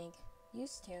pet, I think.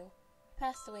 Used to.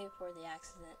 Passed away before the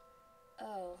accident.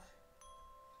 Oh.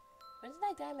 When did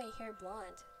I dye my hair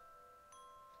blonde?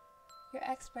 Your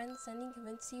ex-friend Cindy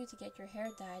convinced you to get your hair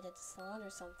dyed at the salon or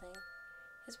something.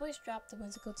 His voice dropped a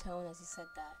whimsical tone as he said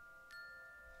that.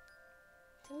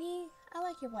 To me, I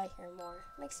like your white hair more.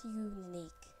 Makes you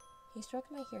unique. He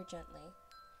stroked my hair gently.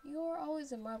 You're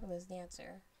always a marvelous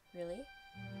dancer. Really?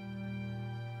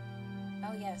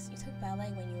 Oh yes, you took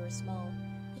ballet when you were small,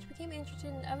 but you became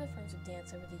interested in other forms of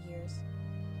dance over the years.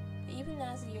 But even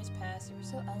as the years passed, you were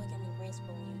so elegant and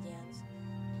graceful when you danced.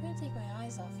 I couldn't take my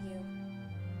eyes off you.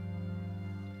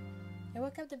 I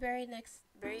woke up very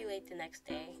late the next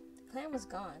day. The clam was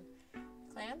gone.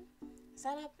 Clam? I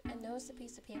sat up and noticed a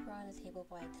piece of paper on the table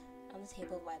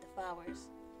by the flowers.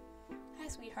 Hi,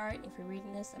 sweetheart. If you're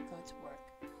reading this, I'm going to work.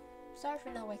 Sorry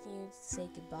for not waking you to say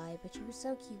goodbye, but you were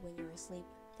so cute when you were asleep.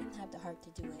 Didn't have the heart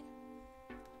to do it.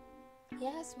 He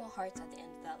has small hearts at the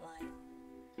end of that line.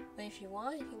 But if you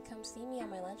want, you can come see me on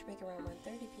my lunch break around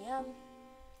 1:30 p.m.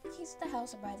 The keys to the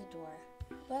house are by the door,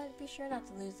 but be sure not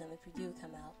to lose them if you do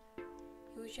come out.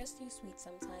 He was just too sweet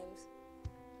sometimes.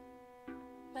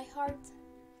 My heart,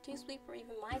 too sweet for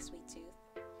even my sweet tooth.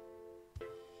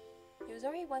 It was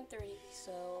already 1:30,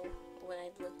 so when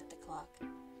I looked at the clock,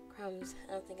 crumbs,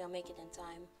 I don't think I'll make it in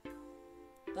time.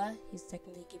 But he's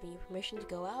technically giving you permission to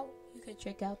go out. You could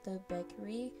check out the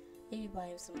bakery, maybe buy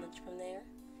him some lunch from there.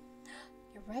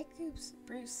 You're right,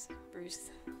 Bruce.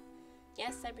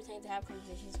 Yes, I pretend to have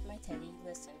conversations with my teddy.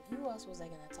 Listen, who else was I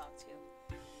going to talk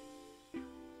to?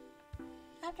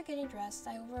 After getting dressed,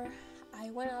 I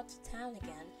went out to town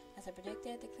again. As I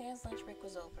predicted, the clan's lunch break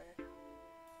was over.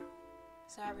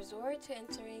 So I resorted to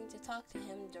entering to talk to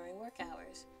him during work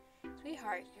hours.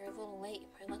 Sweetheart, you're a little late.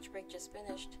 My lunch break just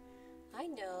finished. I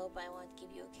know, but I want to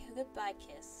give you a goodbye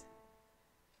kiss.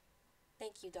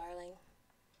 Thank you, darling.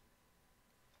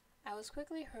 I was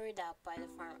quickly hurried out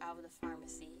of the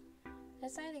pharmacy. I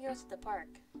decided to go to the park.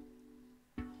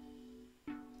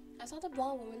 I saw the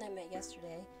blonde woman I met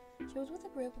yesterday. She was with a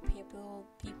group of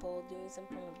people doing some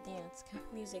form of dance,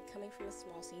 music coming from a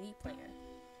small CD player.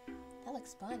 That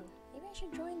looks fun. Maybe I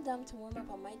should join them to warm up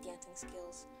on my dancing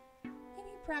skills.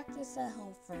 Maybe practice at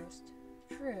home first.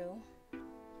 True.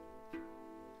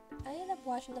 I ended up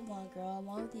watching the blonde girl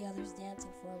along with the others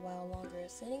dancing for a while longer,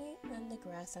 sitting in the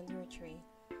grass under a tree.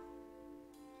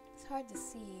 It's hard to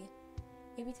see.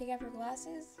 Maybe take off your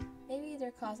glasses? Maybe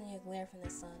they're causing a glare from the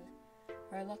sun,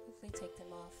 or I luckily take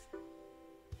them off.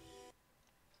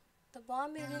 The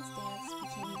blonde maiden's dance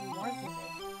became even more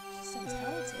vivid. She's so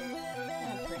talented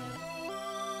and pretty.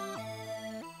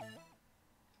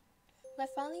 When I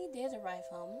finally did arrive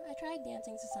home, I tried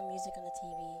dancing to some music on the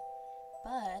TV,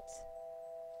 but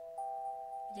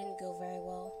it didn't go very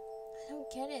well. I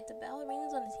don't get it. The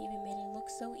ballerinas on the TV made it look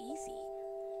so easy,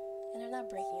 and they're not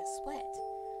breaking a sweat.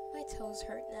 My toes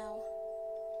hurt now.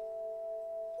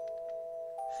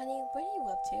 Honey, what are you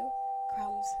up to?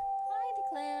 Crumbs. Hi,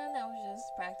 Declan. I was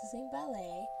just practicing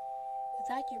ballet. Is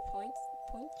that your point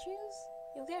shoes?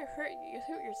 You'll get hurt. You'll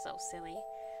hurt yourself, silly.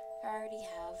 I already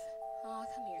have. Aw,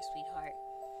 come here, sweetheart.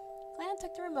 Declan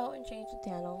took the remote and changed the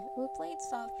channel. We played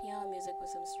soft piano music with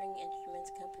some string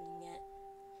instruments accompanying it.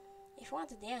 If you want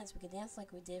to dance, we could dance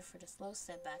like we did for the slow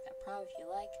step back at prom if you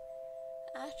like.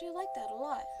 I actually like that a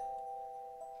lot.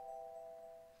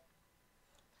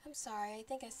 I'm sorry, I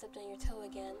think I stepped on your toe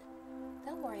again.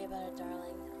 Don't worry about it,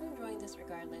 darling. I'm enjoying this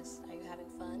regardless. Are you having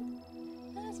fun?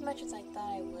 Not as much as I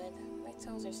thought I would. My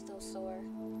toes are still sore.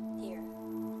 Here.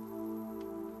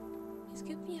 He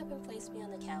scooped me up and placed me on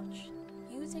the couch.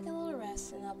 You take a little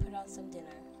rest and I'll put on some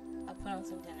dinner. I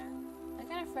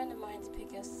got a friend of mine to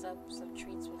pick us up some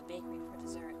treats from the bakery for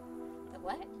dessert. The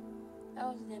what?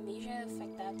 Oh, did amnesia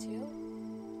affect that too?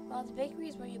 Well, the bakery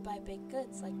is where you buy baked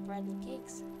goods like bread and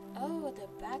cakes. Oh, the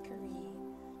bakery.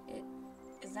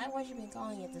 Is that what you've been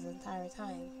calling it this entire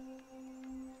time?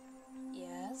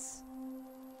 Yes.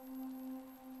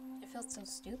 It felt so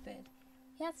stupid.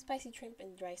 He had spicy shrimp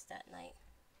and rice that night.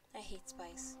 I hate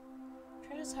spice. I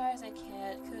tried as hard as I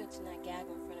could to not gag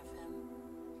in front of him.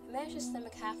 I managed to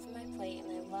stomach half of my plate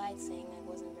and I lied saying I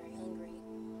wasn't very hungry.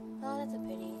 Oh, that's a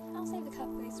pity. I'll save the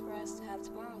cupcakes for us to have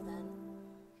tomorrow then.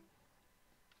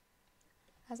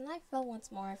 As night fell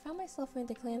once more, I found myself in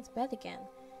Declan's bed again,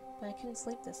 but I couldn't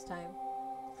sleep this time.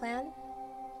 Declan?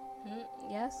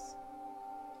 Yes?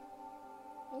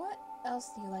 What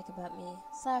else do you like about me,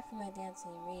 aside from my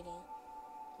dancing and reading?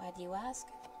 Why do you ask?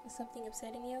 Is something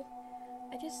upsetting you?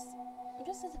 I'm just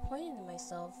disappointed in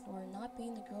myself for not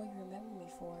being the girl you remember me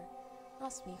for. Oh,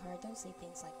 sweetheart, don't say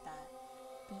things like that.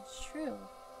 But it's true.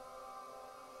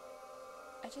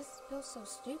 I just feel so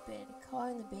stupid,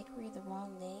 calling the bakery the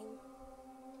wrong name.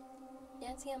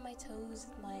 Dancing on my toes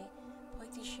with my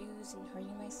pointy shoes and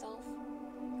hurting myself.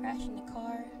 Crashing the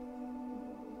car.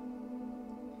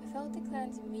 I felt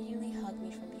Declan immediately hug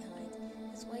me from behind.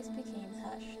 His voice became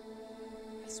hushed.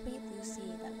 My sweet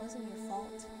Lucy, that wasn't your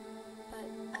fault. But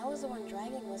I was the one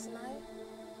driving, wasn't I?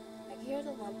 I could hear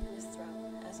the lump in his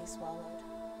throat as he swallowed.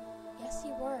 Yes,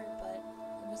 you were, but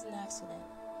it was an accident.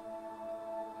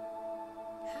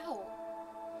 How?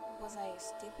 Was I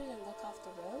stupid and look off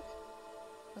the road?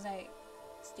 Was I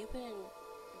stupid and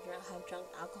have drunk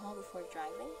alcohol before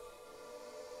driving?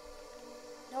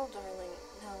 No, darling,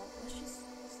 no. Let's just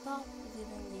stop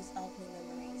reliving these ugly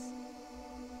memories.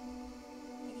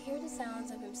 I could hear the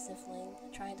sounds of him sniffling,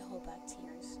 trying to hold back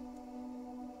tears.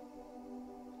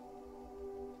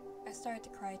 I started to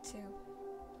cry too.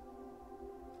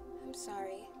 I'm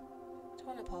sorry.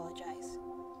 Don't apologize.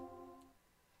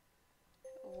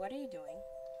 What are you doing?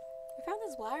 I found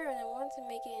this wire and I wanted to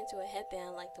make it into a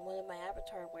headband like the one my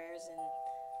avatar wears in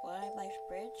Wildlife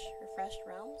Bridge, Refreshed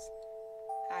Realms.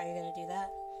 How are you gonna do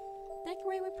that?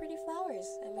 Decorate with pretty flowers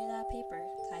I made out of paper,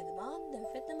 tie them on, then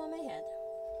fit them on my head.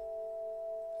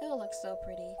 It'll look so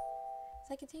pretty.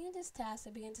 As I continued this task,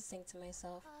 I began to sing to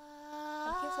myself.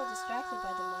 I became so distracted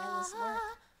by the mindless work.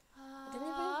 I didn't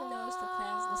even notice the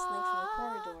clans listening from the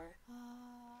corridor.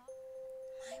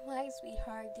 My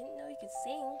sweetheart, didn't know you could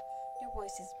sing. Your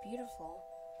voice is beautiful.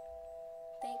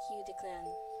 Thank you, Declan.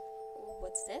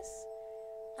 What's this?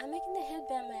 I'm making the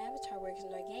headband my avatar works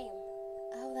in our game.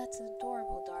 Oh, that's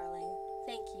adorable, darling.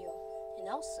 Thank you. And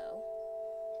also,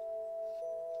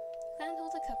 Declan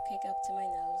held a cupcake up to my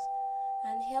nose.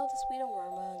 I inhaled the sweet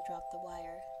aroma and dropped the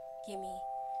wire. Gimme.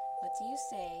 What do you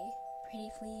say? Pretty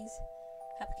please?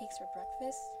 Cupcakes for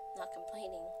breakfast? Not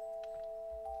complaining.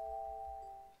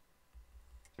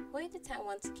 Waved the town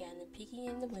once again and peeking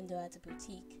in the window at the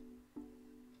boutique.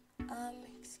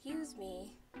 Excuse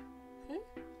me.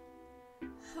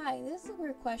 Hi, this is a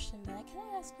weird question, but can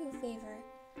I ask you a favor?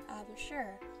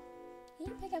 Sure. Can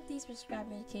you pick up these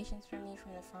prescribed medications for me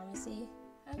from the pharmacy?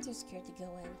 I'm too scared to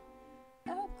go in.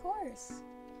 Oh, of course.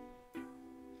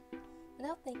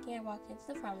 Without thinking, I walked into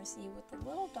the pharmacy with the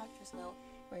little doctor's note,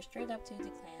 went straight up to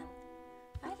Declan.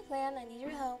 Hi, Declan, I need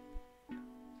your help.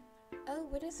 Oh,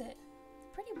 what is it?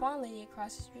 The pretty blonde lady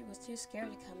across the street was too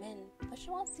scared to come in, but she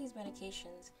wants these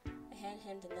medications. I handed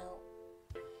him the note.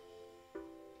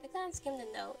 Declan skimmed the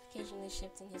note, occasionally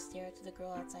shifting his stare to the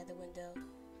girl outside the window.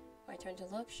 When I turned to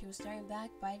look, she was staring back,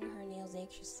 biting her nails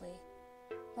anxiously.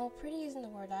 Well, pretty isn't the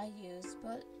word I use,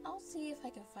 but I'll see if I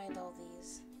can find all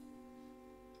these.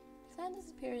 Declan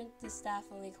disappeared into the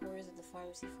staff-only quarters of the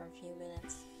pharmacy for a few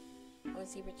minutes.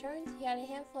 Once he returned, he had a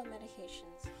handful of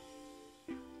medications.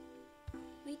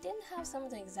 We didn't have some of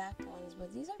the exact ones,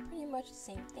 but these are pretty much the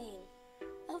same thing.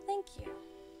 Oh, thank you.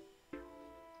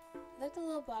 I took the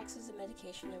little boxes of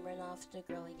medication and ran off to the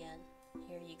girl again.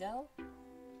 Here you go.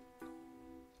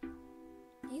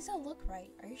 These don't look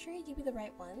right. Are you sure you gave me the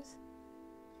right ones?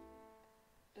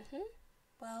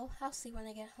 Well, I'll see when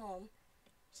I get home.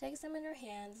 She takes them in her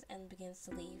hands and begins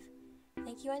to leave.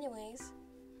 Thank you anyways.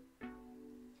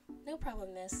 No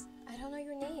problem, miss. I don't know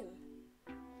your name.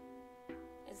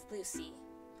 It's Lucy.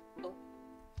 Oh.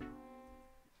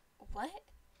 What?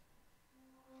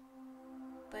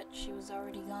 But she was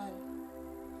already gone.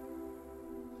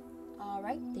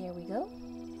 Alright, there we go.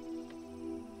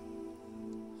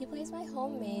 He placed my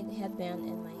homemade headband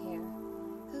in my hair.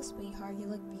 Oh, sweetheart, you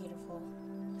look beautiful.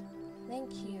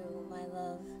 Thank you, my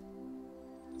love.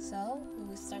 So, will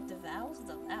we start the vows?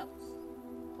 The vows?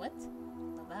 What?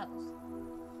 The vows?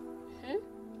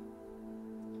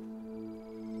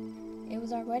 It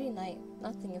was our wedding night.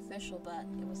 Nothing official, but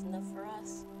it was enough for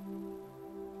us.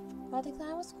 While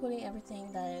Declan was quoting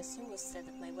everything that I assumed was said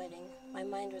at my wedding, my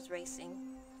mind was racing.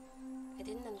 I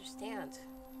didn't understand.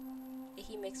 Did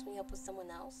he mix me up with someone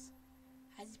else?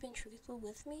 Has he been truthful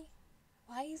with me?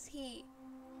 Why is he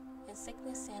in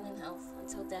sickness and in health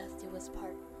until death do us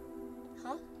part?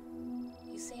 Huh?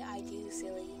 You say I do,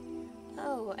 silly.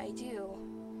 Oh, I do.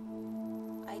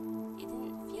 It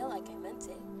didn't feel like I meant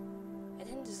it. I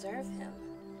didn't deserve him.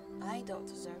 I don't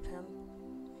deserve him.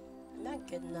 I'm not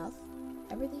good enough.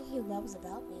 Everything he loves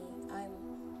about me, I'm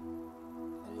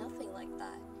nothing like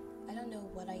that. I don't know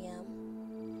what I am.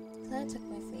 Declan took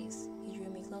my face. He drew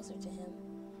me closer to him,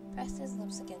 pressed his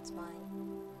lips against mine.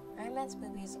 Romance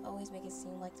movies always make it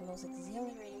seem like the most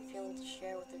exhilarating feeling to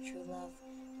share with a true love,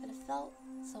 but it felt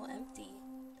so empty.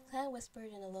 Declan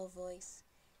whispered in a low voice,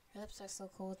 "Your lips are so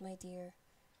cold, my dear."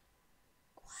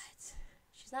 What?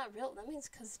 She's not real. That means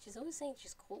because she's always saying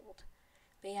she's cold.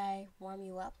 May I warm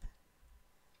you up?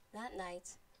 That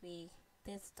night, we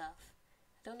did stuff.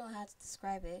 I don't know how to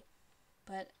describe it,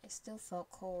 but I still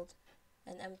felt cold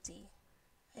and empty.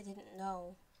 I didn't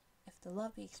know if the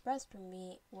love he expressed for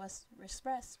me was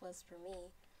for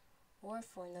me or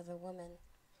for another woman.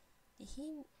 Did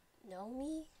he know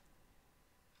me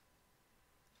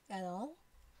at all?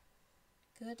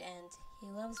 Good, and he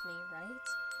loves me, right?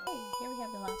 Okay, here we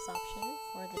have the last option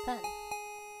for the pen.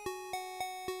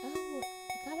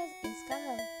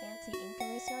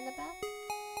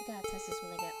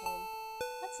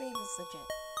 legit.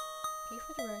 Paid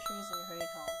for the groceries and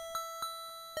hurried home.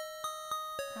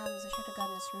 Crumbs, I should have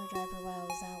gotten a screwdriver while I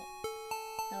was out.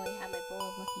 I only had my bowl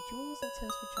of Lucky Jewels and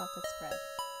toast with chocolate spread.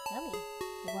 Yummy.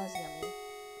 It was yummy.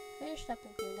 Finished up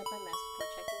and cleaned up my mess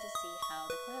before checking to see how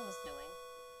the clown was doing.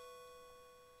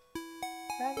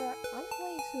 However, on the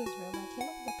way to his room, I came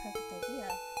up with the perfect idea.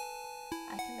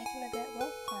 I can make him a get well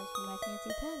card for my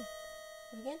fancy pen.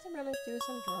 I began to rummage through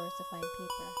some drawers to find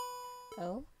paper.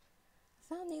 Oh?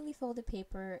 I found neatly folded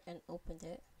paper and opened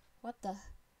it. What the?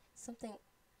 Something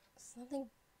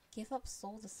give up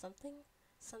soul to something?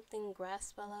 Something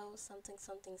grass fellow, something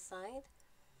signed?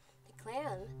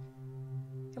 Declan?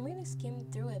 I'm really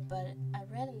skimmed through it, but I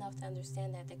read enough to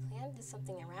understand that Declan did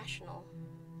something irrational.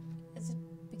 Is it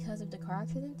because of the car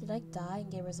accident? Did I die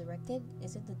and get resurrected?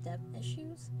 Is it the debt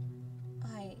issues?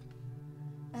 I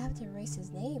have to erase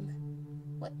his name.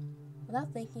 What?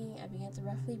 Without thinking, I began to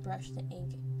roughly brush the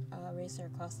ink eraser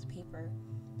across the paper.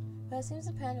 But as soon as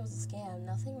the pen was a scam,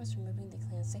 nothing was removing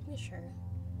Declan's signature.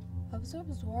 I was so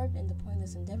absorbed in the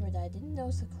pointless endeavor that I didn't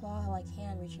notice a claw-like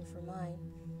hand reaching for mine.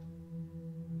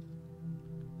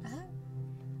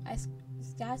 I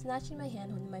snatching my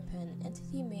hand holding my pen. An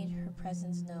entity made her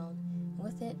presence known, and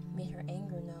with it made her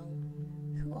anger known.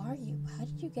 Who are you? How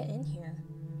did you get in here?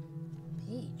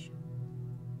 Paige.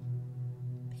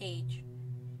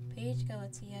 Paige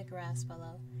Galatea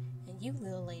Grassfellow. And you,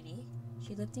 little lady.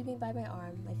 She lifted me by my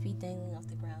arm, my feet dangling off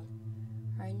the ground.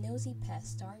 Are a nosy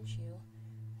pest, aren't you?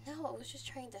 No, I was just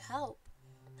trying to help.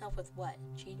 Help with what?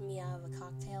 Cheating me out of a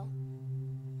cocktail?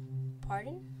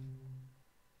 Pardon?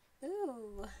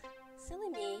 Ooh,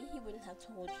 silly me, he wouldn't have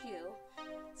told you.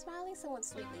 Smiling somewhat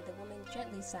sweetly, the woman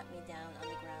gently sat me down on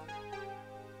the ground.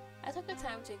 I took the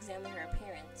time to examine her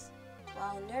appearance.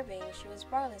 While unnerving, she was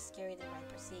far less scary than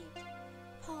I perceived.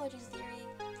 Apologies, dearie.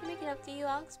 To make it up to you,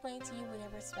 I'll explain to you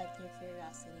whatever spiked your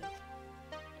curiosity.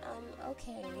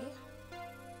 Okay.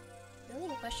 A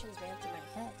million questions ran through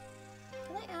my head.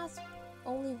 Can I ask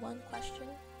only one question?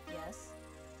 Yes.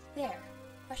 There.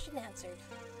 Question answered.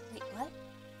 Wait, what?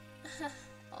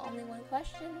 Only one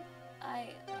question?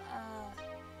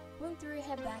 Woman threw her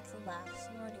head back and laughed,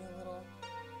 snorting a little.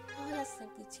 Oh, that's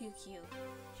simply too cute.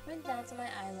 She went down to my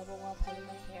eye level while petting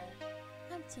my hair.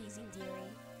 I'm teasing,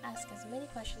 dearie. Ask as many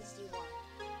questions as you want.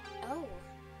 Oh,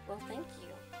 well, thank you.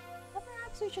 Well,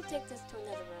 perhaps we should take this to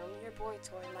another room. Your boy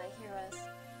toy might hear us.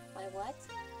 My what?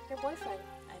 Your boyfriend.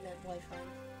 I meant boyfriend.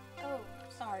 Oh,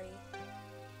 sorry.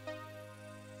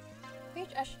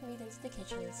 Paige ushered me into the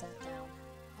kitchen and sat down.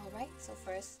 Alright, so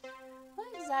first, what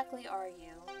exactly are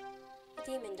you? A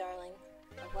demon, darling.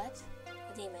 A what?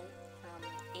 A demon.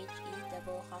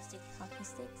 H-E hockey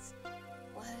sticks?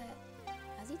 What?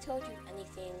 Has he told you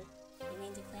anything? You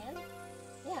mean Declan?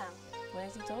 Yeah, what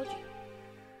has he told you?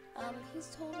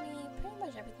 He's told me pretty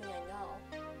much everything I know.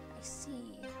 I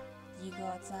see. Did you go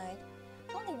outside?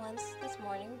 Only once, this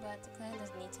morning, but Declan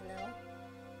doesn't need to know.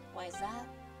 Why is that?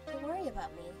 Don't worry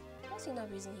about me. I see no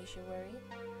reason he should worry.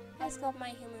 I sculpt my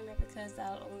human replicas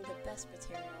out of only the best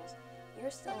materials.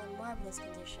 You're still in marvelous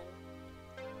condition.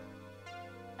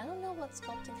 I don't know what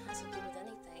sculpting has to do with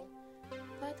anything,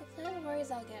 but Declan worries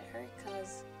I'll get hurt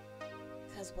cause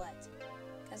what?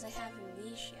 Cause I have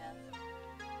amnesia.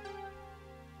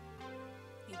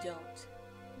 You don't.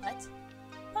 What?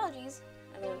 Apologies.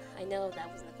 I know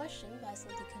that wasn't a question, but I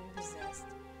simply couldn't resist.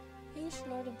 He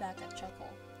snorted back a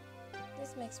chuckle.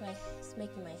 This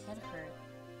making my head hurt.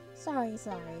 Sorry.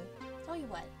 Tell you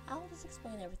what, I'll just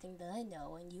explain everything that I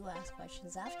know and you ask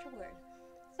questions afterward.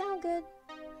 Sound good?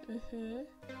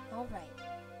 Alright.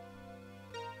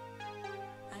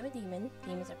 I'm a demon.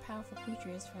 Demons are powerful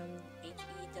creatures from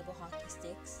H-E hockey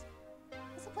sticks.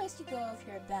 It's a place to go if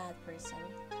you're a bad person.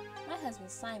 My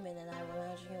husband Simon and I were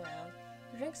lounging around.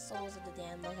 We drank souls of the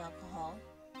damn low alcohol.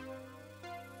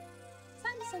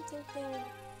 Simon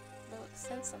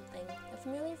sensed something, a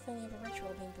familiar feeling of a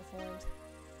ritual being performed.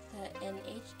 In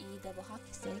H-E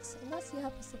hockey sticks, unless you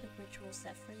have a specific ritual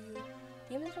set for you,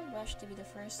 demons will rush to be the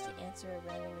first to answer a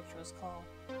random ritual's call.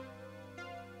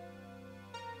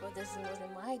 But this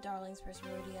wasn't my darling's first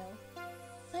rodeo.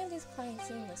 Timed this client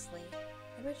seamlessly.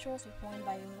 The rituals were performed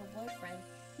by your little boyfriend,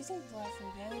 using blood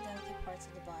from very delicate parts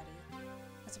of the body.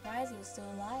 I was surprised he was still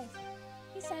alive.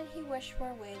 He said he wished for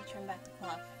a way to turn back the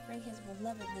clock, bring his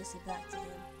beloved Lucy back to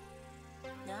him.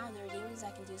 Now there are demons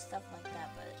that can do stuff like that,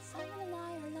 but Simon and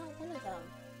I are not one of them.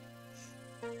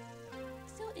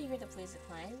 Still eager to please the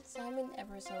client, Simon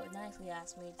ever so nicely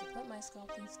asked me to put my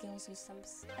sculpting skills to some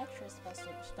extra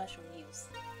special use.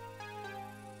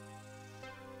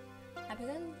 I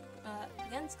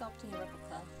began sculpting a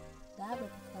replica, that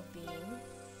replica being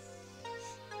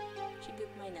She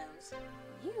booped my nose.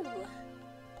 You?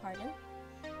 Pardon?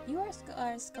 You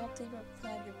are a sculpted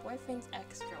replica of your boyfriend's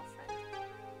ex-girlfriend.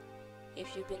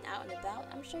 If you've been out and about,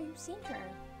 I'm sure you've seen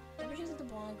her. The pictures of the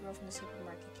blonde girl from the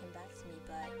supermarket came back to me,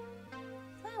 but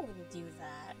I wouldn't do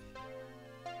that.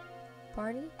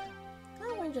 Pardon?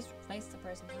 I wouldn't just replace the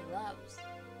person he loves.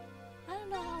 I don't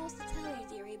know how else to tell you,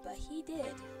 dearie, but he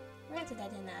did. Granted, I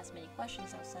didn't ask many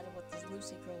questions outside of what this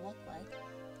Lucy girl looked like.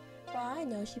 For all I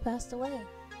know, she passed away.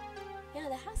 Yeah,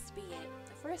 that has to be it.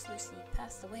 The first Lucy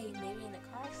passed away, maybe in a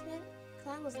car accident?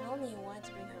 Klein was lonely and wanted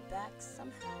to bring her back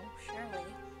somehow, surely.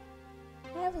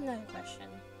 I have another question.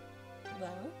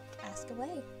 Well, ask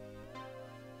away.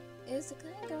 Is the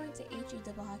Klein going to HE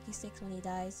double hockey sticks when he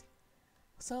dies?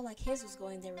 So like his was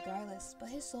going there regardless, but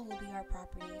his soul will be our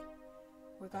property.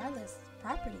 Regardless,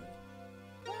 property.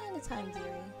 One at a time,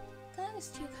 dearie. God is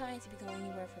too kind to be going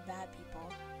anywhere for bad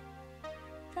people.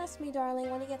 Trust me, darling,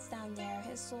 when he gets down there,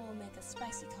 his soul will make a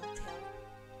spicy cocktail.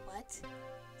 What?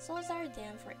 Souls that are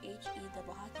damned for HE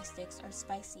double hockey sticks are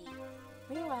spicy.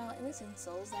 Meanwhile, innocent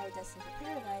souls that are destined for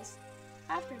paradise,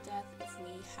 after death, if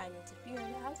we hadn't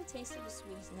interfered, have the taste of the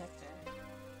sweetest nectar.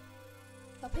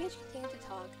 While Paige continued to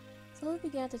talk, slowly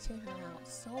began to tune her out.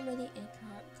 So many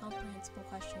incomprehensible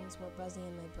questions were buzzing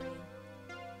in my brain.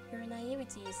 Your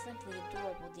naivety is simply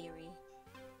adorable, dearie.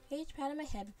 Paige patted my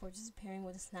head before disappearing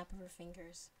with a snap of her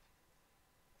fingers.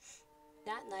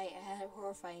 That night, I had a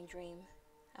horrifying dream.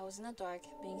 I was in the dark,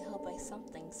 being held by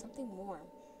something warm.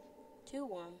 Too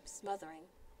warm, smothering.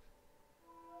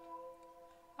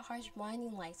 A harsh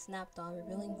blinding light snapped on,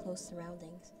 revealing close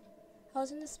surroundings. I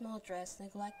was in a small dress,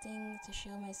 neglecting to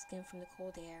shield my skin from the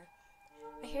cold air.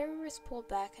 My hair was pulled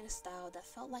back in a style that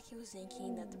felt like it was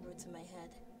yanking at the roots of my head.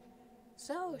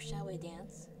 So, shall we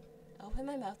dance? I opened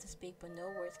my mouth to speak, but no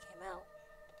words came out.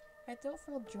 My throat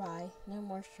felt dry, no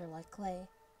moisture like clay.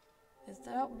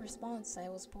 Without response, I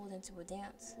was pulled into a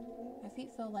dance. My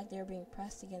feet felt like they were being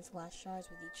pressed against glass shards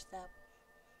with each step.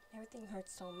 Everything hurt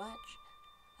so much.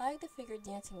 I hugged the figure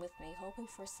dancing with me, hoping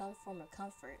for some form of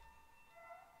comfort.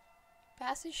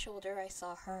 Past his shoulder, I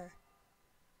saw her.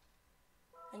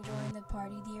 Enjoying the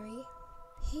party, dearie?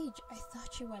 Paige, I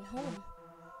thought you went home.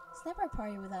 It's never a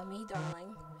party without me,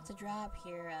 darling. It's a drab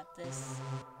here at this,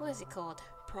 what is it called,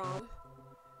 prom?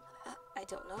 I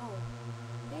don't know.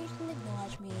 Paige didn't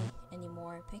acknowledge me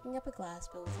anymore, picking up a glass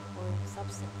filled with a colored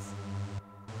substance,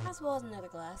 as well as another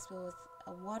glass filled with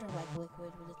a water-like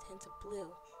liquid with a tint of blue.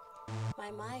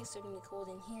 My mind is certainly cold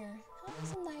in here. How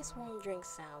does a nice warm drink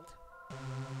sound?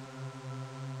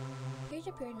 Paige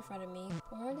appeared in front of me,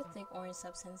 pouring the thick orange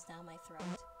substance down my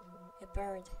throat. It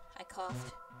burned. I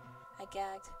coughed. I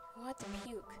gagged. I wanted to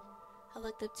puke. I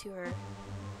looked up to her.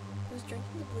 She was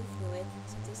drinking the blue fluid, a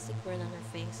sadistic grin on her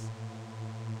face.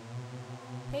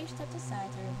 Paige stepped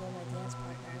aside to reveal my dance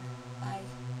partner.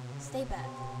 Stay back.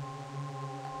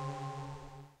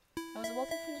 I was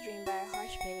awoken from the dream by a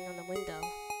harsh banging on the window.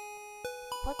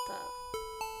 What the?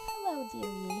 Hello,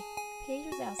 dearie.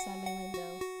 Paige was outside my window.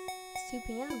 It's 2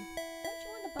 p.m. Don't you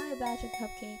want to buy a batch of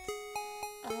cupcakes?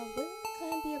 Wouldn't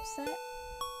Clem be upset?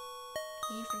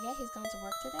 Did you forget he's gone to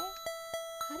work today?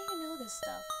 How do you know this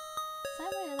stuff?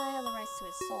 Simon and I have the rights to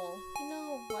his soul. You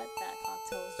know what that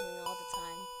cocktail is doing all the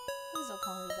time. Please don't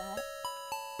call him that.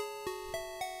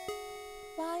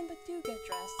 Fine, but do get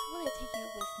dressed. I want to take you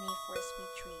with me for a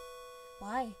sweet treat.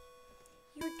 Why?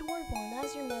 You're adorable, and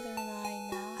as your mother and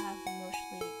I now have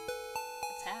emotionally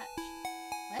attached.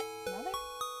 What? Mother?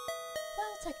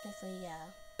 Well, technically, yeah.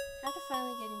 After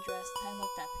finally getting dressed, I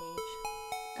looked at Paige.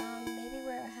 Maybe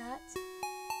wear a hat?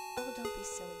 Oh, don't be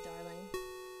silly, darling.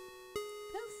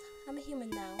 Poof, I'm a human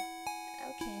now.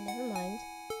 Okay, never mind.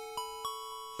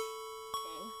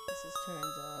 Okay, this has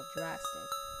turned drastic.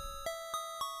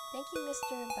 Thank you,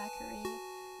 Mr. Bakary.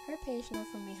 Her Paige knelt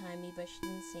from behind me, but she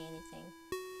didn't say anything.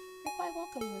 You're quite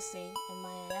welcome, Lucy, and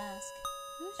might I ask,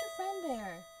 who's your friend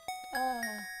there?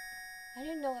 I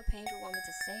didn't know what Paige would want me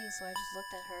to say, so I just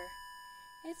looked at her.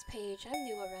 It's Paige, I'm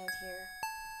new around here.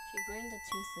 She grinned a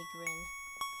toothy grin.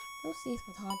 Those teeth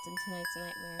would haunt in tonight's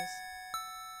nightmares.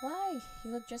 Why?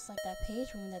 You look just like that Paige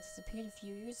woman that disappeared a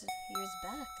few years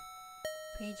back.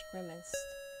 Paige grimaced.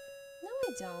 No,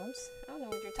 I don't. I don't know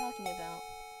what you're talking about.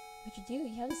 But you do,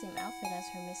 you have the same outfit as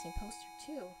her missing poster,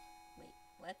 too. Wait,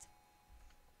 what?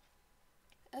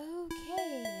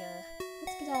 Okay,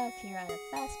 let's get out of here at a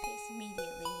fast pace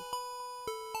immediately.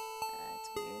 It's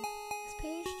weird. As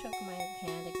Paige took my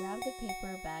hand, I grabbed a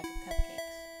paper bag of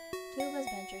cupcakes. Two of us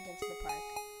ventured into the park.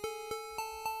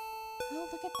 Oh,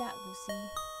 look at that, Lucy.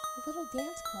 A little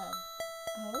dance club.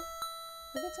 Oh?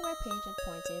 Looking to where Paige had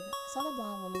pointed, I saw the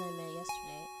blonde woman I met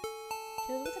yesterday. She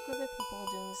She was with a group of people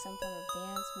doing some form of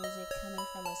dance music coming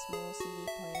from a small CD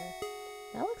player.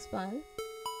 That looks fun.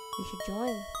 You should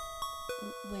join.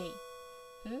 Wait.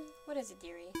 What is it,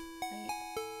 dearie?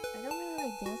 I don't really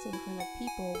like dancing in front of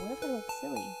people. What if I look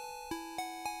silly?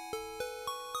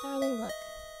 Darling, look.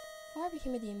 Before I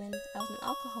became a demon, I was an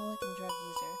alcoholic and drug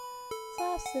user. So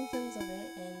I have symptoms of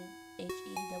it in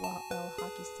HELL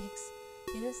hockey sticks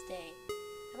to this day.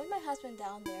 I met my husband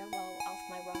down there while off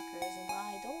my rockers, and while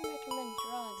I don't recommend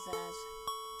drugs as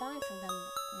dying from them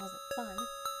wasn't fun,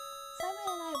 Simon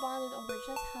and I bonded over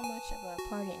just how much of a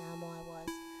party animal I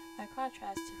was, by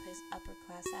contrast to his upper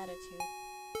class attitude.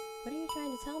 What are you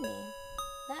trying to tell me?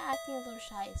 That acting a little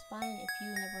shy is fine if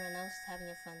you and everyone else is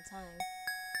having a fun time.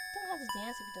 You don't have to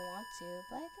dance if you don't want to,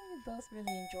 but I think we both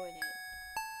really enjoyed it.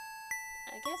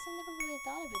 I guess I never really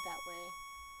thought of it that way.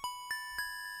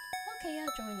 Okay,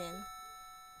 I'll join in.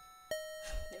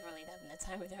 They're really having the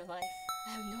time of their life.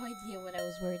 I have no idea what I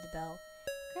was worried about.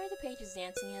 Compared to Paige's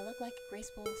dancing, I looked like a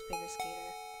graceful figure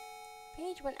skater.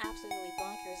 Paige went absolutely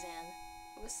bonkers, and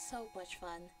it was so much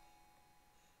fun.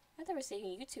 I've never seen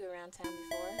you two around town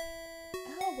before.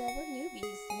 Oh, well, we're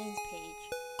newbies. The name's Paige.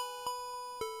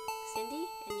 Cindy,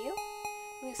 and you?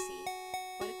 Lucy.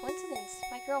 What a coincidence.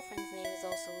 My girlfriend's name is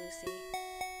also Lucy.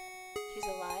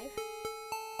 She's alive?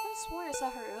 I swore I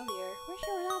saw her earlier. Where'd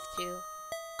she run off to?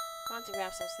 I want to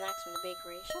grab some snacks from the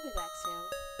bakery. She'll be back soon.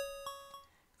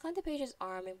 I clung to Paige's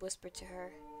arm and whispered to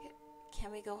her,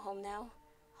 Can we go home now?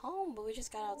 Home, but we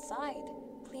just got outside.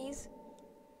 Please?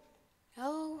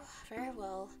 Oh, very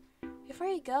well. Before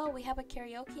you go, we have a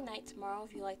karaoke night tomorrow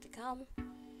if you'd like to come.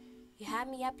 You had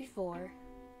me at before.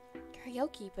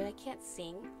 Karaoke, but I can't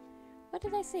sing. What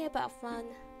did I say about fun?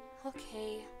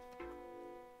 Okay.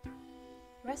 The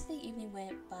rest of the evening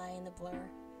went by in a blur.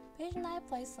 Paige and I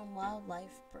played some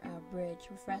wildlife bridge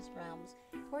with fresh rounds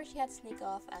before she had to sneak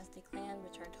off as Declan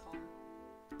returned home.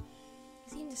 You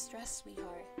seem distressed,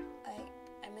 sweetheart.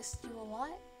 I missed you a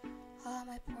lot? Ah,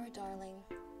 my poor darling.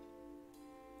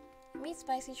 I made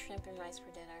spicy shrimp and rice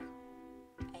for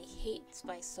dinner. I hate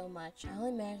spice so much, I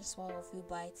only managed to swallow a few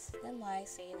bites, then lie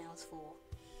saying I was full.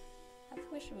 I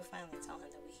wish we would finally tell him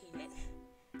that we hate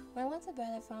it. When I went to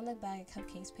bed, I found a bag of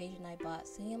cupcakes Paige and I bought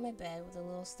sitting on my bed with a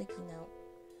little sticky note.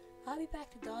 I'll be back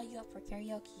to doll you up for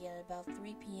karaoke at about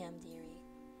 3 p.m., dearie.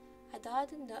 I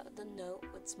dotted the note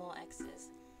with small X's.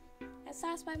 I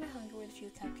satisfied my hunger with a few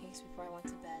cupcakes before I went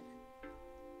to bed.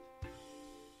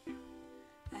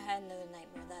 I had another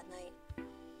nightmare that night.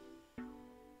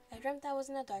 I dreamt I was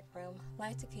in a dark room,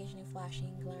 lights occasionally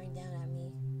flashing, glaring down at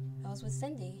me. I was with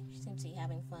Cindy. She seemed to be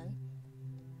having fun.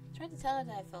 I tried to tell her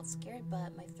that I felt scared,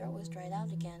 but my throat was dried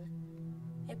out again.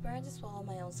 It burned to swallow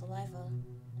my own saliva.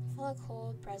 I felt a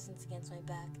cold presence against my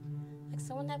back, like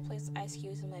someone had placed ice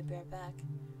cubes in my bare back.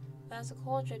 But as the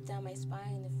cold dripped down my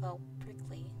spine, it felt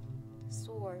prickly,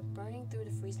 sore, burning through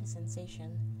the freezing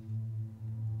sensation.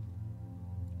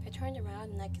 I turned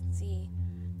around and I could see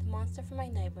the monster from my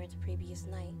nightmare the previous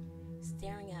night,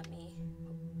 staring at me.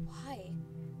 Why?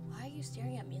 Why are you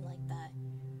staring at me like that?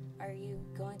 Are you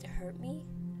going to hurt me?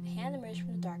 A hand emerged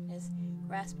from the darkness,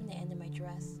 grasping the end of my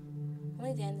dress.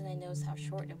 Only then did I notice how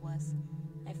short it was.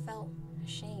 I felt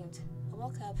ashamed. I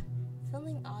woke up,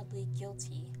 feeling oddly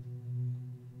guilty.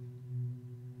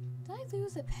 Did I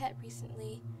lose a pet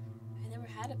recently? I never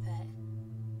had a pet.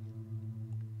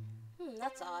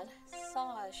 That's odd.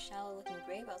 Saw a shallow-looking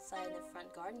grave outside in the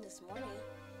front garden this morning.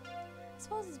 I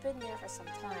suppose it's been there for some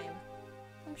time.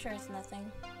 I'm sure it's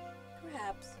nothing.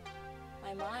 Perhaps.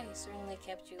 My ma certainly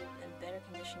kept you in better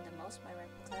condition than most of my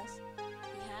replicas.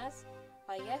 He has?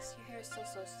 Why yes, your hair is still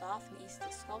so soft and easy to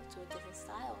sculpt to a different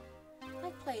style.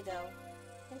 Like Play-Doh.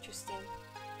 Interesting.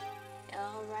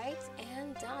 Alright,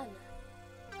 and done.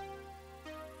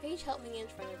 Paige helped me in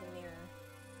front of the mirror.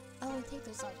 Oh, take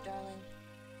those off, darling.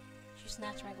 She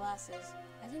snatched my glasses.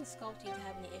 I didn't sculpt you to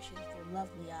have any issues with your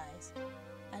lovely eyes.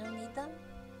 I don't need them?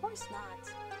 Of course not.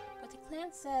 But the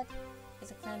clan said,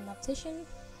 is a clan an optician?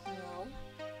 No.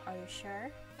 Are you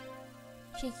sure?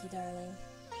 Cheeky, darling.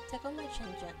 She tickled my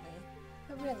chin gently.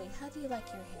 But really, how do you like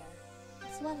your hair?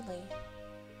 It's lovely.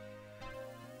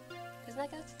 Because I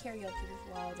got to karaoke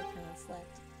while the clan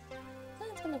slept.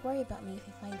 Clan's gonna worry about me if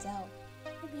he finds out.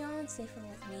 You're beyond safer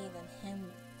with me than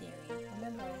him, dearie.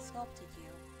 Remember, I sculpted you.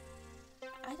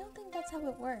 I don't think that's how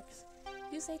it works.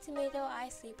 You say tomato, I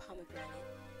say pomegranate.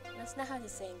 That's not how the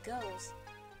saying goes.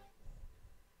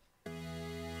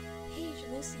 Paige,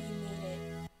 Lucy, you made it.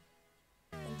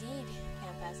 Indeed,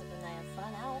 can't pass up a night of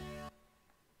fun out.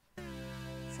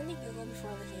 Cindy giggled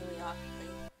before looking at me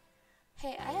awkwardly.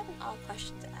 Hey, I have an odd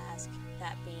question to ask,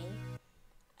 that being.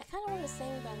 I kinda want to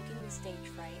sing, but I'm getting stage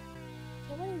fright.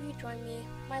 Can one of you join me?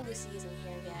 My Lucy isn't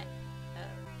here yet.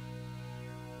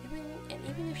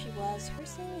 Even if she was, her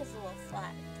singing is a little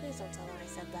flat. Please don't tell her I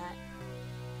said that.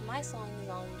 My song is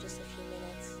on in just a few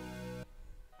minutes.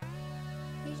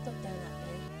 Please look down at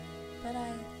me. But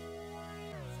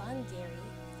fun, dearie.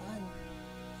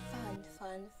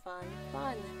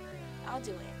 Fun. I'll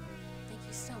do it. Thank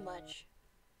you so much.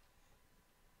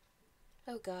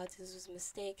 Oh god, this was a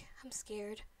mistake. I'm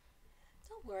scared.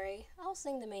 Don't worry, I'll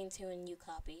sing the main tune and you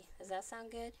copy. Does that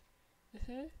sound good?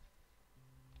 Mm-hmm.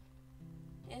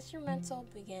 The instrumental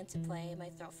began to play and my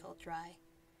throat felt dry.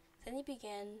 Then he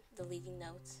began the leading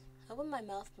notes. I opened my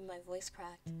mouth but my voice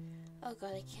cracked. Oh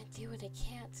god, I can't do it, I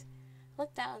can't. I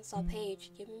looked out and saw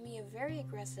Paige giving me a very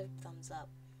aggressive thumbs up.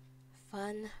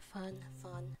 Fun.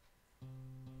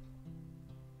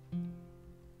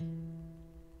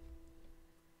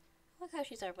 Look how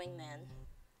she's our wingman.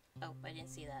 Oh, I didn't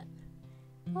see that.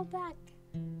 Go back.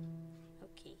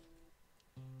 Okay.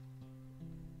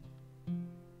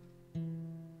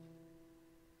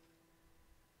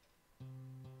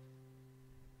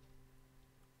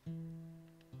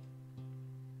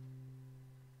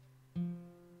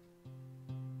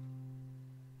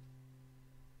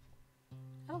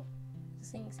 Oh, the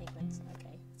singing sequence.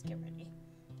 Okay, let's get ready.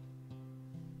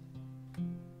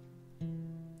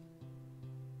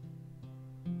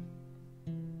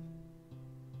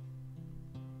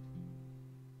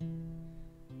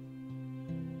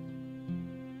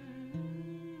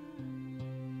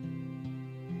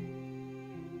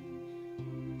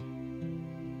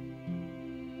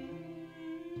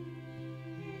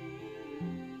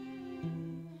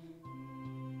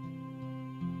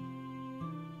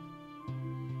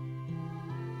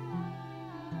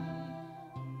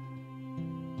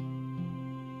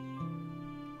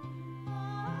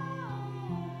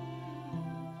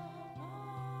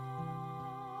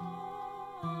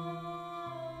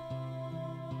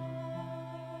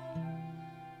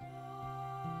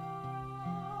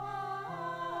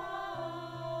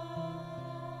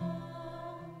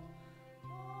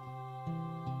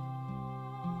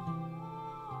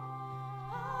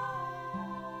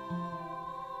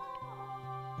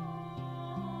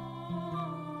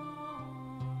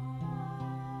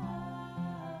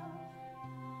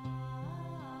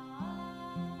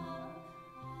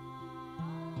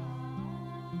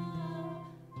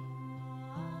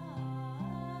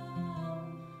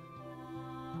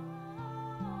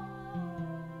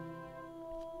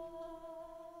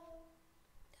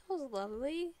 That was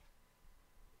lovely.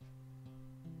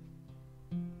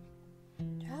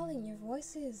 Darling, your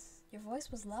voice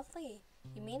was lovely.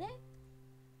 You mean it?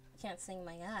 Can't sing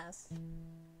my ass.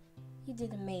 You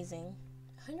did amazing.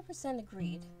 100%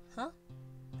 agreed. Huh?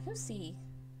 Lucy.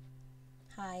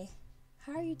 Hi.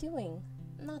 How are you doing?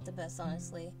 Not the best,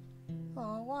 honestly.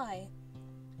 Oh, why?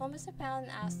 Well, Mr. Pound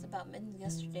asked about Mittens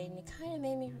yesterday, and it kind of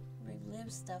made me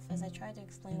relive stuff as I tried to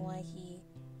explain why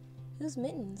Who's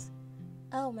Mittens?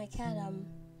 Oh, my cat,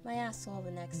 my asshole of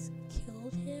an ex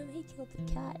killed him? He killed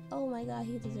the cat? Oh my god,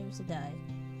 he deserves to die.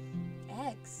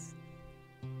 Ex?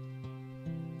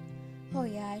 Oh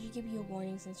yeah, I should give you a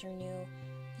warning since you're new.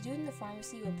 The dude in the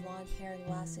pharmacy with blonde hair and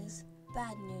glasses?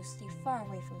 Bad news, stay far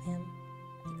away from him.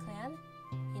 Declan?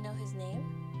 You know his name?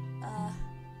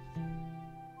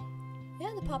 We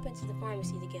had to pop into the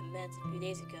pharmacy to get meds a few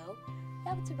days ago. We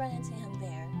happened to run into him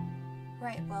there.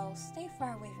 Right, well, stay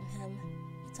far away from him.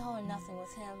 It's all or nothing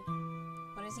with him.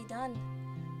 What has he done?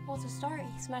 Well, to start,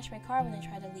 he smashed my car when I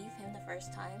tried to leave him the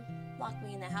first time, locked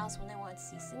me in the house when I wanted to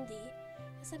see Cindy,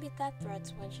 and sent me death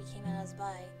threats when she came at us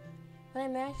by. When I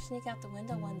managed to sneak out the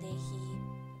window one day,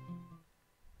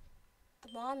 The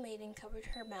blonde maiden covered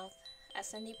her mouth as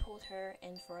Cindy pulled her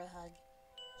in for a hug.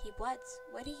 He what?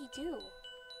 What did he do?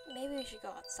 Maybe we should go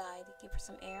outside, give her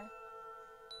some air.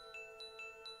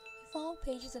 We followed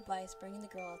Paige's advice, bringing the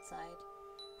girl outside.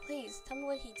 Please, tell me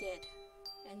what he did.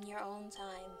 In your own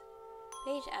time.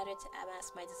 Paige added to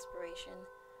mask my desperation.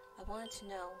 I wanted to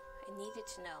know. I needed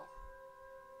to know.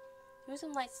 Through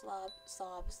some light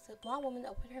sobs, the blonde woman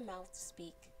opened her mouth to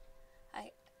speak.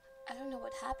 I don't know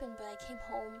what happened, but I came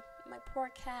home. My poor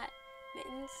cat,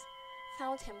 Mittens,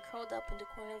 found him curled up in the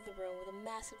corner of the room with a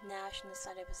massive gash in the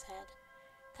side of his head.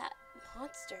 That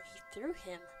monster, he threw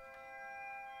him.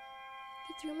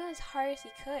 He threw him as hard as he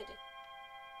could.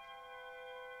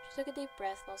 She took a deep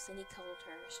breath while Cindy cuddled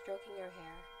her, stroking her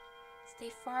hair.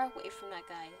 Stay far away from that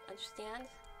guy, understand?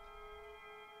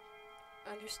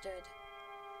 Understood.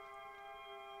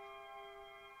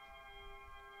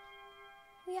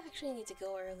 We actually need to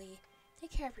go early.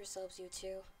 Take care of yourselves, you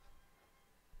two.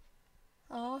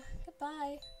 Aw,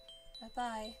 goodbye.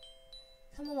 Bye-bye.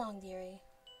 Come along, dearie.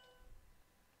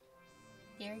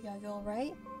 Dearie, are you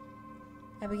alright?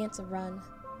 I began to run.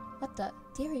 What the?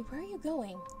 Dearie, where are you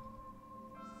going?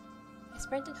 I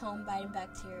sprinted home, biting back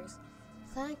tears.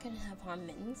 Glad I couldn't have harmed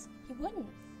Mittens. He wouldn't.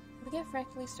 I began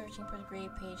frantically searching for the grave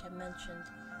page I mentioned.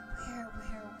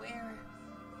 Where?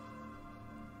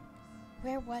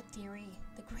 Where what, dearie?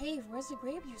 The grave. Where's the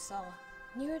grave you saw?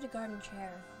 Near the garden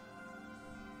chair.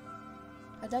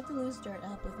 I dug the loose dirt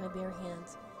up with my bare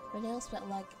hands. My nails felt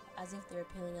like as if they were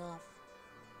peeling off.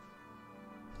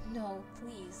 No,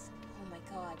 please. Oh my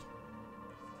god.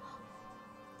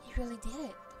 He really did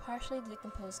it. The partially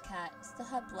decomposed cat still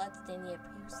had blood staining its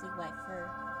previously white fur,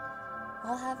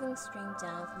 all having streamed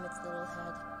down from its little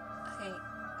head.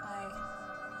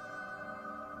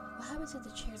 What happened to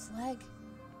the chair's leg?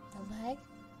 The leg?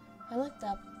 I looked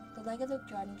up. The leg of the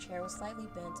garden chair was slightly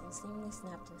bent and seemingly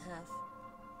snapped in half.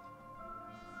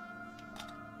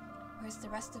 Where's the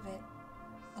rest of it?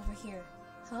 Over here.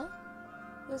 Huh?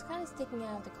 It was kind of sticking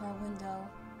out of the car window.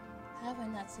 How have I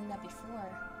not seen that before?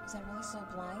 Was I really so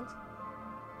blind?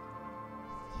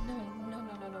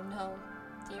 No.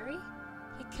 Dearie?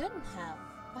 He couldn't have.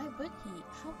 Why would he?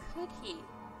 How could he?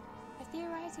 I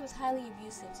theorized he was highly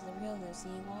abusive to the real Lucy.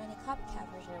 He wanted a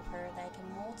copycat version of her that I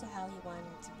could mold to how he wanted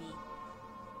her to be.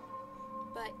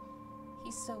 But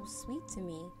he's so sweet to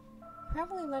me. He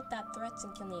probably learned that threats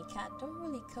and killing a cat don't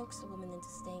really coax a woman into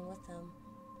staying with him.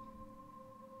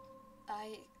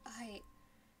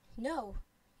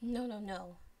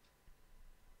 No.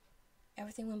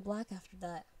 Everything went black after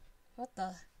that. What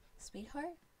the?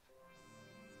 Sweetheart?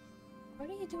 What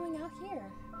are you doing out here?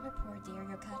 My poor dear,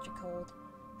 you'll catch a cold.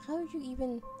 How did you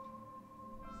even...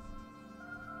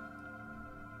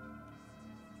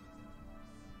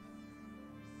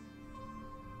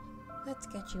 Let's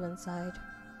get you inside.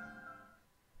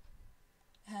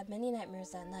 I had many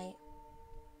nightmares that night.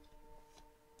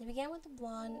 They began with the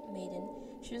blonde maiden.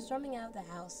 She was roaming out of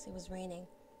the house. It was raining.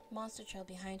 A monster trailed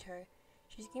behind her.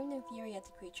 She screamed in fury at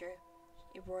the creature.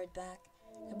 It roared back.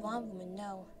 The blonde woman,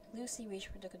 no. Lucy reached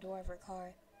for the door of her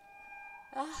car.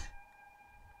 Ah!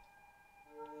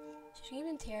 She screamed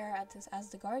in terror as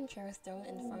the garden chair was thrown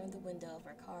in front of the window of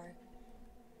her car.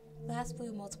 Glass flew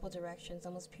in multiple directions,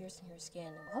 almost piercing her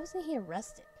skin. Why wasn't he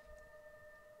arrested?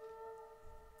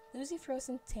 Lucy froze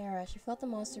in terror as she felt the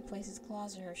monster place his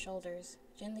claws on her shoulders,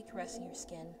 gently caressing her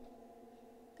skin.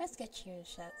 Let's get you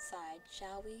inside,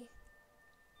 shall we?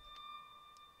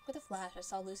 With a flash, I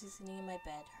saw Lucy sitting in my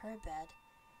bed, her bed.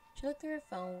 She looked through her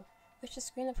phone, which the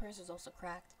screen of hers was also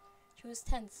cracked. She was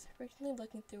tense, frequently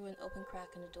looking through an open crack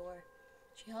in the door.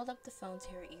 She held up the phone to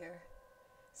her ear.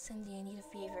 Cindy, I need a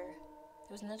favor. There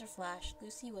was another flash.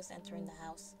 Lucy was entering the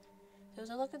house. There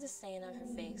was a look of disdain on her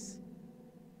face.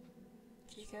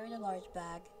 She carried a large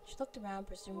bag. She looked around,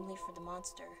 presumably for the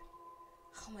monster.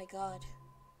 Oh my god.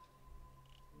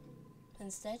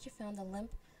 Instead, she found the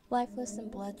limp, lifeless, and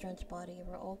blood-drenched body of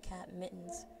her old cat,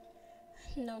 Mittens.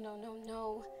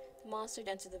 No. The monster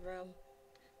entered the room.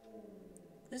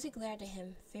 Lucy glared at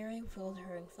him. Fear filled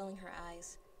her and filling her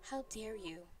eyes. How dare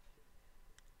you?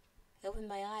 I opened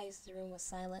my eyes. The room was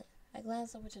silent. I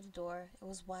glanced over to the door. It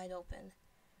was wide open.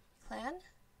 Clan?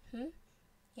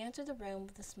 He entered the room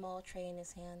with a small tray in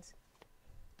his hands.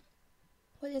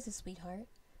 What is it, sweetheart?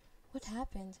 What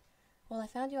happened? Well, I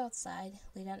found you outside,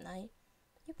 late at night.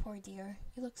 You poor dear.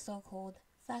 You look so cold,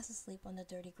 fast asleep on the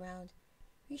dirty ground.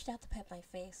 Reached out to pet my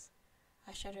face.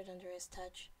 I shuddered under his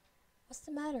touch. What's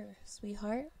the matter,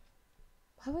 sweetheart?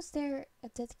 Why was there a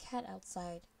dead cat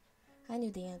outside? I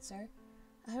knew the answer.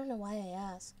 I don't know why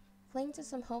I asked. Clinging to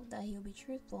some hope that he would be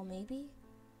truthful, maybe?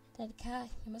 Dead cat,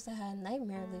 you must have had a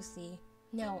nightmare, Lucy.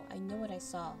 No, I know what I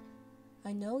saw.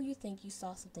 I know you think you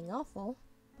saw something awful,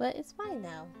 but it's fine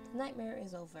now. The nightmare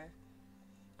is over.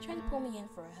 He tried to pull me in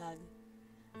for a hug.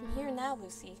 I'm here now,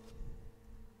 Lucy.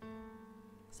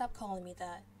 Stop calling me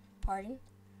that. Pardon?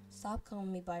 Stop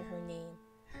calling me by her name.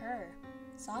 Her.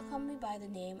 Stop calling me by the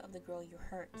name of the girl you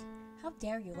hurt. How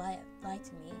dare you lie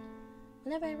to me?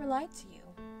 When have I ever lied to you?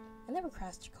 I never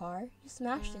crashed your car. You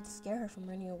smashed it to scare her from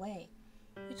running away.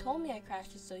 You told me I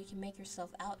crashed it so you can make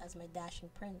yourself out as my dashing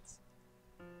prince.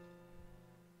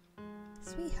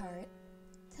 Sweetheart,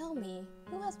 tell me,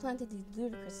 who has planted these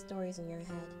ludicrous stories in your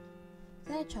head?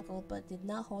 Then I chuckled, but did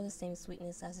not hold the same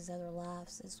sweetness as his other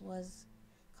laughs. It was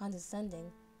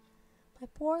condescending. My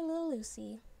poor little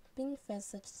Lucy, being fed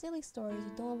such silly stories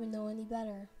you don't even know any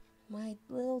better. My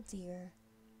little dear.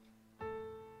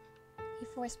 He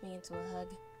forced me into a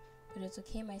hug. But it's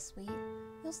okay, my sweet.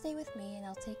 You'll stay with me, and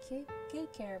I'll take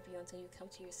good care of you until you come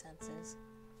to your senses.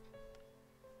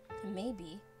 And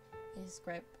maybe, his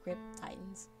grip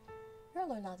tightens, you'll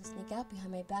learn not to sneak out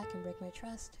behind my back and break my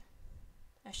trust.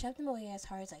 I shoved him away as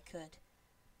hard as I could.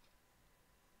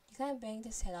 Declan banged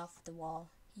his head off the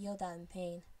wall. He yelled out in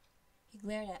pain. He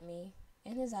glared at me.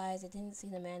 In his eyes, I didn't see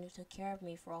the man who took care of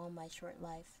me for all my short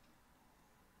life.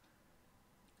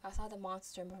 I saw the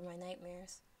monster of my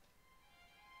nightmares.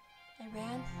 I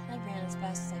ran as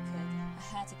fast as I could.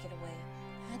 I had to get away.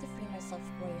 I had to free myself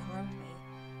before he harmed me.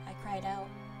 I cried out,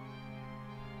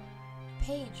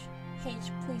 Paige,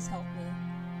 please help me.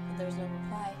 But there was no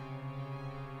reply.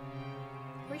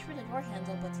 I reached for the door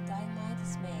handle, but to my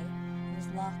dismay, it was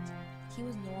locked. The key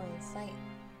was nowhere in sight.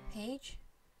 Paige?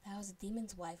 That was a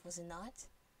demon's wife, was it not?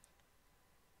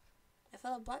 I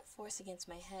felt a blunt force against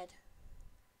my head.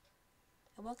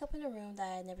 I woke up in a room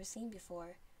that I had never seen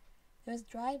before. There was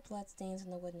dried blood stains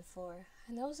on the wooden floor.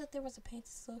 I noticed that there was a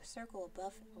painted circle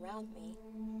around me.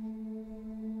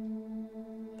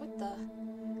 What the?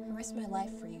 I risked my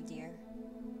life for you, dear.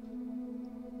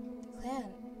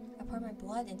 Declan, I poured my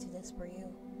blood into this for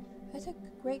you. I took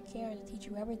great care to teach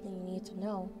you everything you need to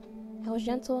know. I was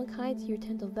gentle and kind to your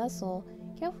tender vessel,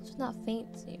 careful to not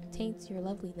taint your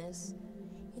loveliness.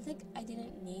 You think I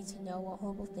didn't need to know what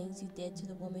horrible things you did to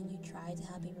the woman you tried to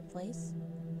have me replace?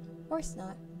 Of course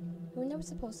not. We were never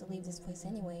supposed to leave this place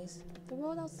anyways. The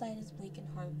world outside is bleak and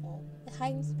harmful. It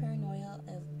heightens paranoia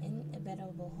of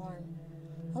inevitable harm.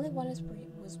 All I wanted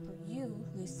was for you,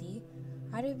 Lucy,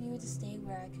 either of you to stay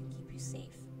where I could keep you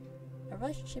safe. A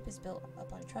relationship is built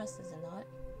upon trust, is it not?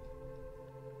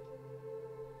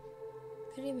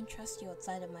 I couldn't even trust you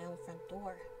outside of my own front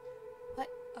door. What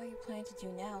are you planning to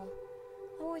do now?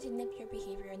 I'm going to nip your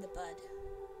behavior in the bud.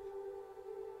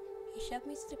 He shoved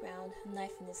me to the ground, a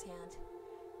knife in his hand.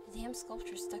 The damn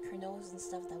sculpture stuck her nose in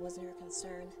stuff that wasn't her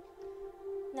concern.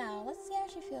 Now, let's see how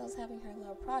she feels having her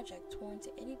little project torn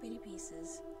to itty-bitty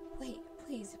pieces. Wait,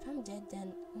 please, if I'm dead,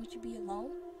 then won't you be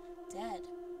alone? Dead?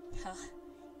 Ha.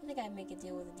 You think I'd make a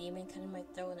deal with a demon cutting my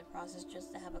throat in the process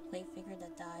just to have a clay figure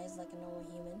that dies like a normal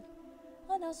human?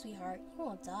 Oh no, sweetheart, you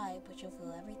won't die, but you'll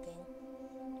feel everything.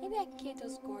 Maybe I can keep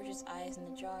those gorgeous eyes in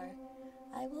the jar.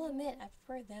 I will admit I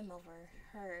prefer them over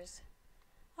hers.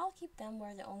 I'll keep them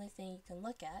where the only thing you can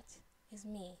look at is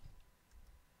me.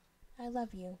 I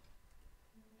love you.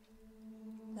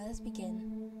 Let us begin.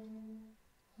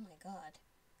 Oh my god.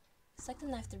 I stuck the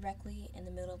knife directly in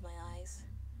the middle of my eyes.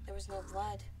 There was no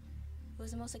blood. It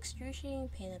was the most excruciating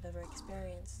pain I've ever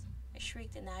experienced. I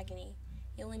shrieked in agony.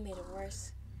 It only made it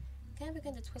worse. I kind of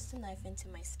began to twist the knife into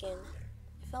my skin.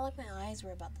 It felt like my eyes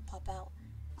were about to pop out.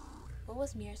 What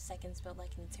was mere seconds felt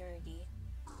like an eternity.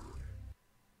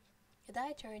 Yet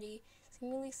that eternity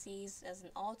seemingly seized as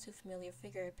an all too familiar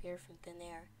figure appeared from thin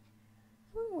air.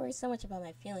 I wouldn't worry so much about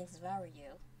my feelings if I were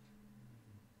you.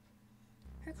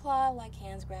 Her claw-like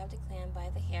hands grabbed Declan by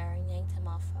the hair and yanked him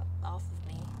off of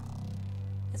me.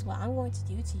 It's what I'm going to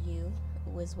do to you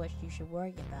was what you should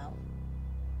worry about.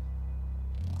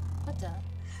 What the?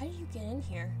 How did you get in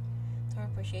here?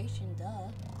 Appreciation,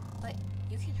 duh. But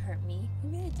you can hurt me. We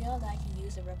made a deal that I can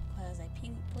use a replica as I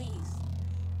please.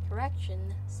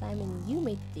 Correction, Simon, you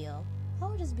made the deal. I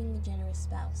was just being a generous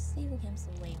spouse, saving him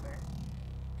some labor.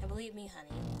 And believe me,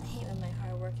 honey, I hate when my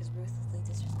hard work is ruthlessly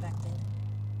disrespected.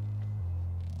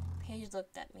 Paige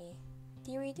looked at me.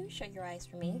 Dearie, do shut your eyes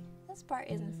for me. This part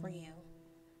isn't for you.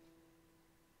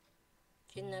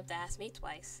 She didn't have to ask me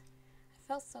twice. I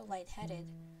felt so lightheaded.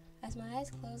 As my eyes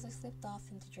closed, I slipped off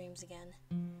into dreams again.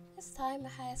 This time, I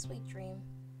had a sweet dream.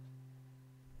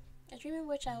 A dream in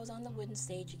which I was on the wooden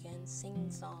stage again,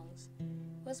 singing songs.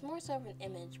 It was more so of an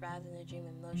image rather than a dream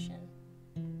in motion.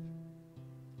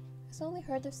 I slowly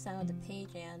heard the sound of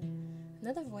Paige and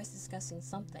another voice discussing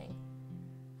something.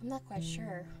 I'm not quite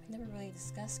sure. We never really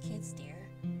discussed kids, dear.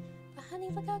 But honey,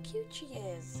 look how cute she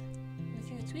is. With a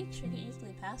few tweaks, she could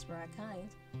easily pass for our kind.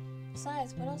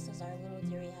 Besides, what else does our little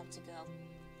dearie have to go?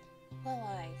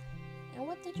 Well, and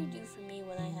what did you do for me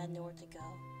when I had nowhere to go?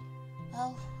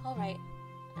 Well, alright.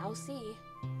 I'll see.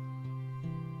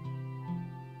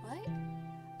 What?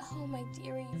 Oh, my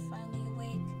dearie, you're finally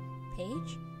awake.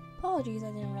 Paige? Apologies,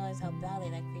 I didn't realize how badly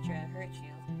that creature had hurt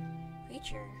you.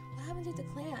 Creature? What happened to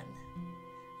Declan?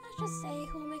 Let's just say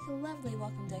he will make a lovely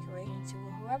welcome decoration to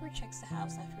whoever checks the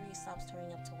house after he stops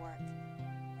turning up to work.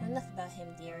 Enough about him,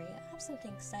 dearie. I have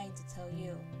something exciting to tell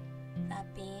you.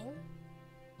 That being...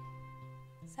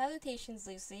 Salutations,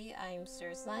 Lucy. I'm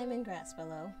Sir Simon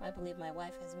Grassfellow. I believe my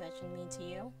wife has mentioned me to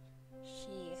you.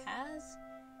 She has?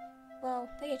 Well,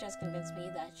 Paige has convinced me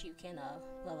that you can,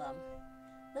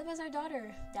 live as our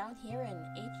daughter down here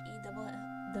in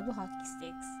double hockey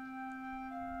sticks.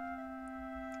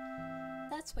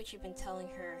 That's what you've been telling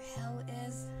her hell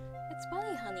is? It's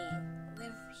funny, honey.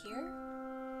 Live here?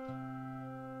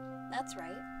 That's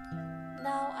right.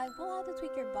 Now, I will have to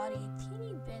tweak your body a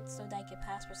teeny bit so that I can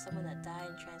pass for someone that died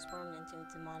and transformed into a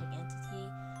demonic entity,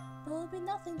 but it'll be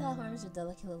nothing that harms your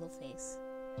delicate little face.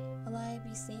 Will I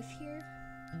be safe here?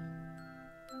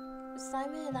 With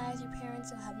Simon and I as your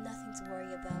parents, you'll have nothing to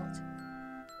worry about.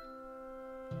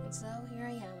 And so, here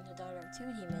I am, the daughter of 2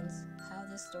 demons, how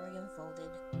this story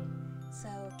unfolded. So,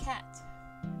 Cat,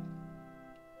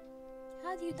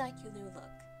 how do you like your new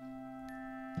look?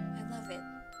 I love it.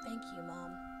 Thank you,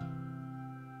 Mom.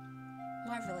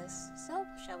 Marvelous. So,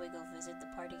 shall we go visit the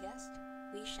party guest?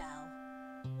 We shall.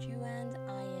 True, and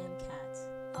I am Cat.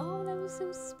 Oh, that was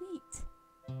so sweet.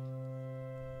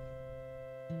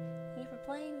 Thank you for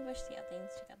playing. We wish to see how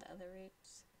things check out the other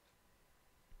routes.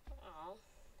 Oh.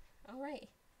 Alright.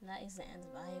 That is the end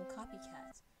of I Am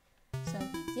Copycat. So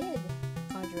he did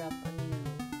conjure up a new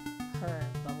her,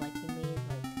 but like he made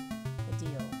like a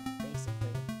deal,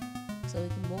 basically. So he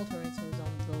can mold her into his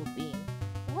own little being.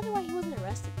 I wonder why he wasn't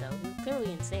arrested though. He was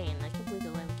clearly insane. I can't believe they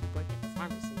let him keep working at the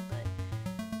pharmacy, but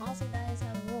honestly that is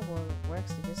how the real world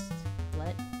works. They just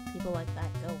let people like that